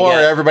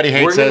 Everybody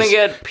hates us. We're gonna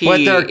get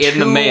pee in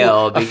the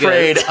mail because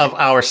afraid of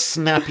our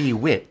snappy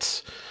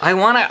wit.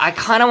 I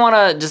kind of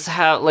wanna just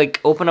have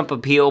open up a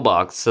PO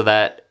box so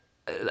that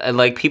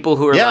like people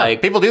who are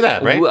people do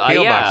that, right?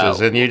 PO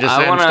boxes, and you just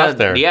send stuff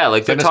there. Yeah,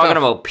 like they're talking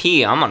about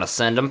pee. I'm gonna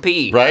send them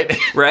pee. Right.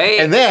 Right.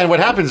 And then what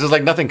happens is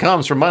like nothing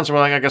comes for months. And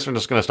we're like, I guess we're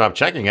just gonna stop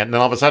checking it. And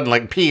then all of a sudden,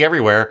 like pee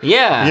everywhere.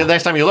 Yeah. The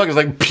next time you look, it's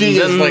like pee.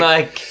 Then is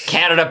like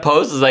Canada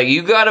Post is like,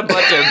 you got a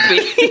bunch of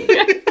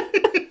pee.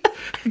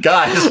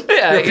 Guys,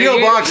 your PO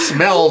box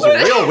smells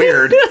real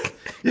weird.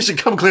 You should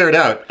come clear it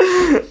out.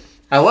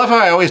 I love how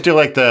I always do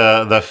like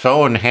the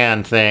phone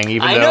hand thing,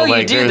 even I though know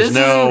like you do. there's this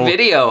isn't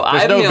video.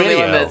 I'm the only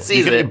one that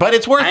sees it. But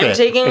it's worth it. I'm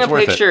taking a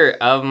picture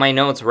of my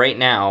notes right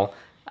now,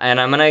 and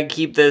I'm gonna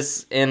keep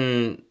this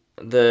in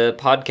the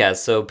podcast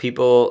so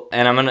people.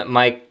 And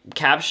my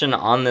caption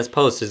on this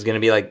post is gonna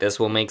be like, "This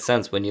will make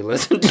sense when you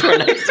listen to our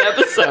next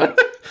episode."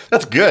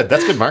 That's good.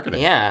 That's good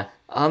marketing. Yeah.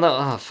 Although,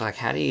 oh fuck,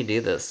 how do you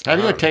do this? How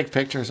do you take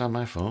pictures on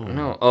my phone?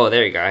 No. Oh,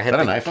 there you go. I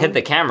hit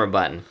the camera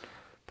button.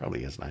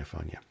 Probably is an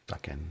iPhone, you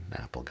fucking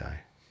Apple guy.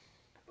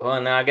 Oh,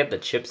 and now I get the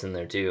chips in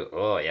there too.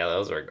 Oh yeah,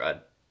 those are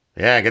good.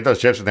 Yeah, get those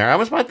chips in there. I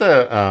almost bought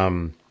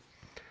the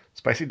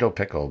spicy dill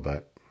pickle,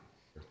 but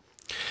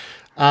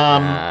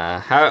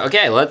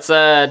okay, let's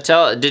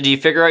tell. Did you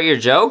figure out your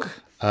joke?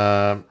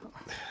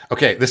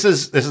 Okay, this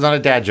is not a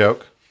dad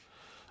joke.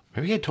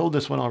 Maybe I told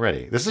this one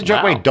already. This is a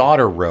joke my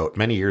daughter wrote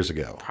many years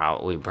ago.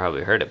 We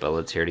probably heard it, but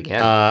let's hear it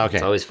again. Okay.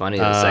 It's always funny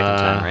the second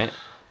time, right?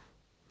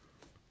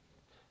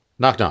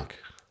 Knock knock.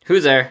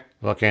 Who's there?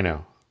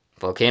 Volcano.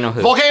 Volcano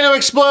who? Volcano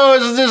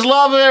explodes. There's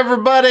lava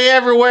everybody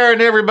everywhere,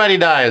 and everybody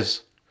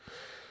dies.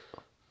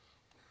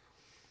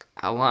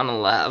 I want to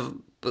laugh,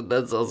 but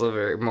that's also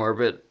very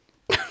morbid.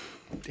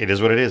 It is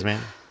what it is,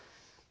 man.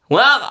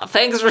 Well,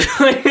 thanks for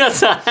joining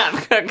us on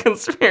Half Cut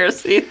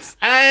Conspiracies.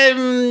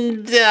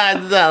 I'm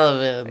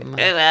Sullivan.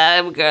 And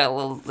I'm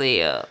Carl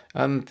Lucia.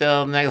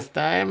 Until next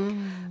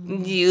time.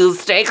 You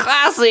stay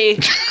classy.